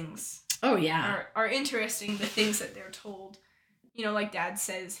blessings are interesting. The things that they're told. You know, like Dad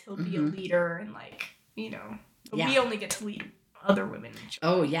says, he'll be a leader, and like, you know, we only get to lead other women.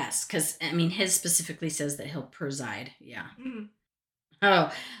 Oh, yes, because, I mean, his specifically says that he'll preside. Yeah.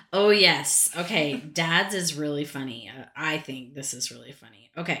 Mm-hmm. Oh, yes. Okay, Dad's is really funny. I think this is really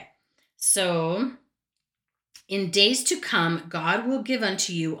funny. Okay, so, in days to come, God will give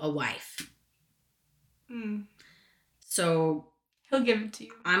unto you a wife. So, he'll give it to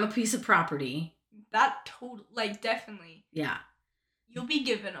you. I'm a piece of property. That like, definitely. Yeah. You'll be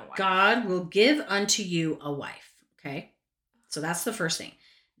given a wife. God will give unto you a wife. Okay. So that's the first thing.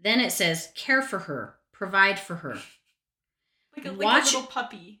 Then it says, care for her, provide for her. Like a little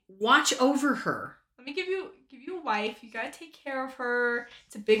puppy. Watch over her. Let me give you a wife. You gotta take care of her.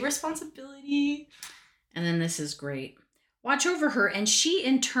 It's a big responsibility. And then this is great. Watch over her, and she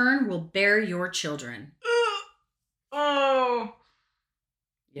in turn will bear your children. Oh.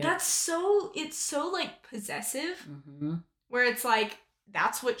 Yep. It's so like possessive. Mm-hmm. Where it's like,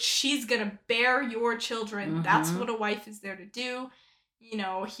 that's what she's gonna bear your children. Mm-hmm. That's what a wife is there to do. You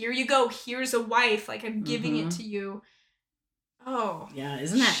know, here you go. Here's a wife. Like, I'm giving it to you. Oh. Yeah,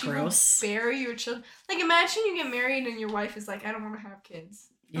 isn't that gross? Bear your children. Like, imagine you get married and your wife is like, I don't want to have kids.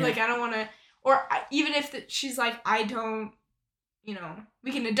 Yeah. Like, I don't want to. Or even if she's like, I don't, you know,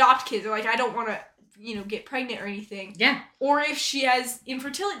 we can adopt kids. Or like, I don't want to, you know, get pregnant or anything. Yeah. Or if she has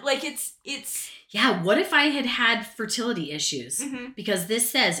infertility. Like, it's. Yeah, what if I had fertility issues? Mm-hmm. Because this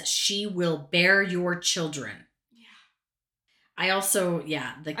says she will bear your children. Yeah. I also,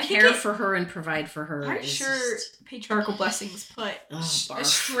 care for her and provide for her. I'm sure patriarchal blessings put a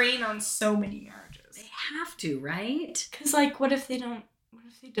strain on so many marriages. They have to, right? Because, like, what if they don't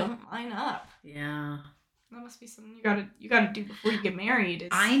line up? Yeah. That must be something you gotta do before you get married.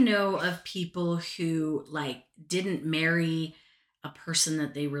 I know of people who, like, didn't marry a person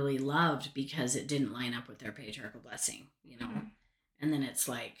that they really loved because it didn't line up with their patriarchal blessing, you know? Mm-hmm. And then it's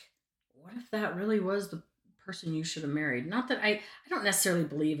like, what if that really was the person you should have married? Not that I don't necessarily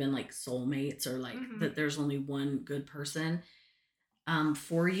believe in, like, soulmates or, like, that there's only one good person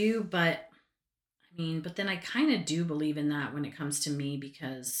for you, but I mean, but then I kind of do believe in that when it comes to me,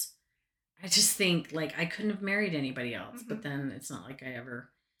 because I just think, like, I couldn't have married anybody else, but then it's not like I ever,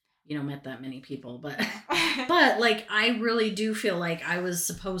 you know, met that many people, but like, I really do feel like I was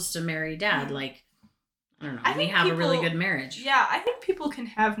supposed to marry Dad. Like, I don't know. We have a really good marriage. Yeah, I think people can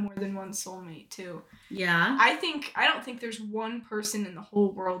have more than one soulmate too. Yeah. I don't think there's one person in the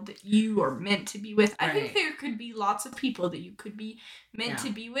whole world that you are meant to be with. I think there could be lots of people that you could be meant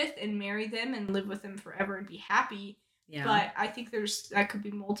to be with and marry them and live with them forever and be happy. Yeah. But I think that could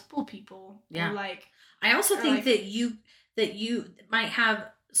be multiple people. Yeah. Or like, I also think that you might have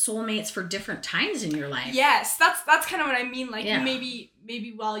soulmates for different times in your life. Yes, that's kind of what I mean. Like,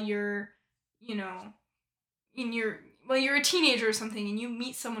 maybe while you're, you know, you're a teenager or something, and you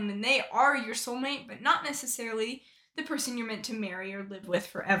meet someone and they are your soulmate, but not necessarily the person you're meant to marry or live with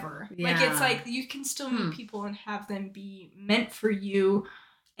forever. Yeah. Like, it's like you can still meet people and have them be meant for you.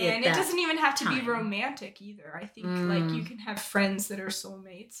 And it doesn't even have to be romantic either. I think like you can have friends that are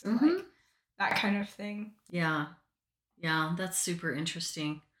soulmates or like that kind of thing. Yeah. Yeah, that's super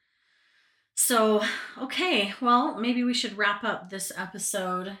interesting. So, okay, well, maybe we should wrap up this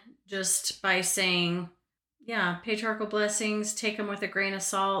episode just by saying, yeah, patriarchal blessings, take them with a grain of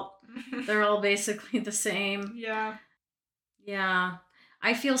salt. They're all basically the same. Yeah. Yeah.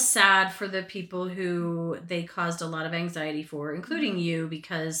 I feel sad for the people who they caused a lot of anxiety for, including you,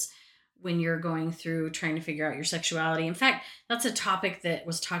 because when you're going through trying to figure out your sexuality. In fact, that's a topic that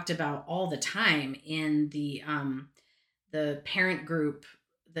was talked about all the time in the parent group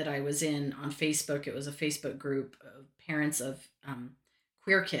that I was in on Facebook. It was a Facebook group of parents of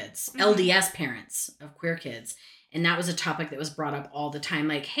queer kids, LDS parents of queer kids. And that was a topic that was brought up all the time.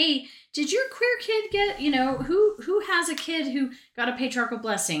 Like, hey, did your queer kid get, you know, who has a kid who got a patriarchal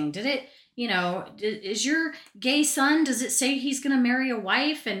blessing? Did it, you know, is your gay son, does it say he's going to marry a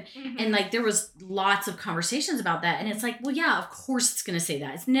wife? And and like, there was lots of conversations about that. And it's like, well, yeah, of course it's going to say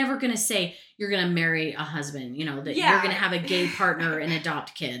that. It's never going to say you're going to marry a husband, you know, that you're going to have a gay partner and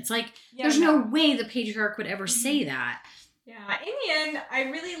adopt kids. Like, there's no way the patriarch would ever say that. Yeah, in the end, I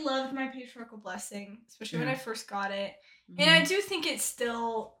really loved my patriarchal blessing, especially when I first got it. And I do think it's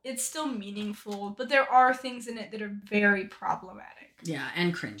still meaningful, but there are things in it that are very problematic. Yeah,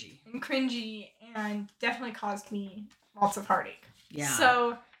 and cringy. and definitely caused me lots of heartache. Yeah.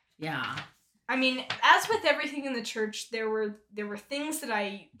 So, yeah. I mean, as with everything in the church, there were things that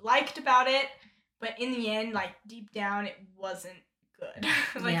I liked about it, but in the end, like deep down, it wasn't good.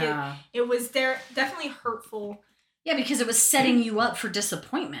 Like it was definitely hurtful. Yeah, because it was setting you up for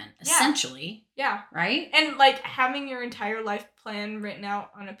disappointment, essentially. Yeah. Right? And like having your entire life plan written out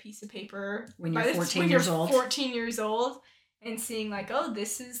on a piece of paper when you're 14 years old. 14 years old, and seeing like, oh,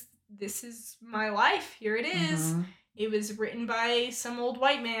 this is my life. Here it is. Mm-hmm. It was written by some old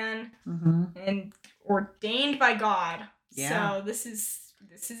white man and ordained by God. Yeah. So this is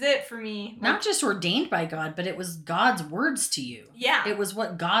it for me. Like, not just ordained by God, but it was God's words to you. Yeah. It was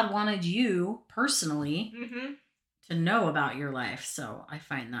what God wanted you personally to know about your life. So I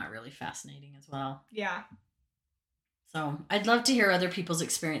find that really fascinating as well. Yeah. So I'd love to hear other people's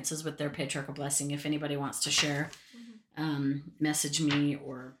experiences with their patriarchal blessing. If anybody wants to share, message me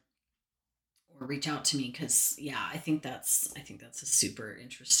or reach out to me, because I think that's a super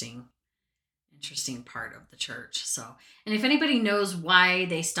interesting part of the church. So, and if anybody knows why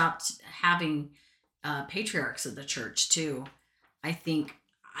they stopped having patriarchs of the church too, I think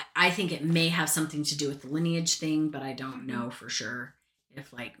it may have something to do with the lineage thing, but I don't know for sure.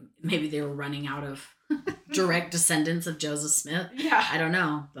 If like maybe they were running out of direct descendants of Joseph Smith. Yeah, I don't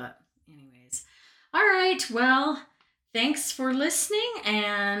know, but anyways, all right. Well, thanks for listening,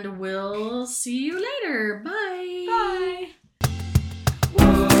 and we'll see you later. Bye.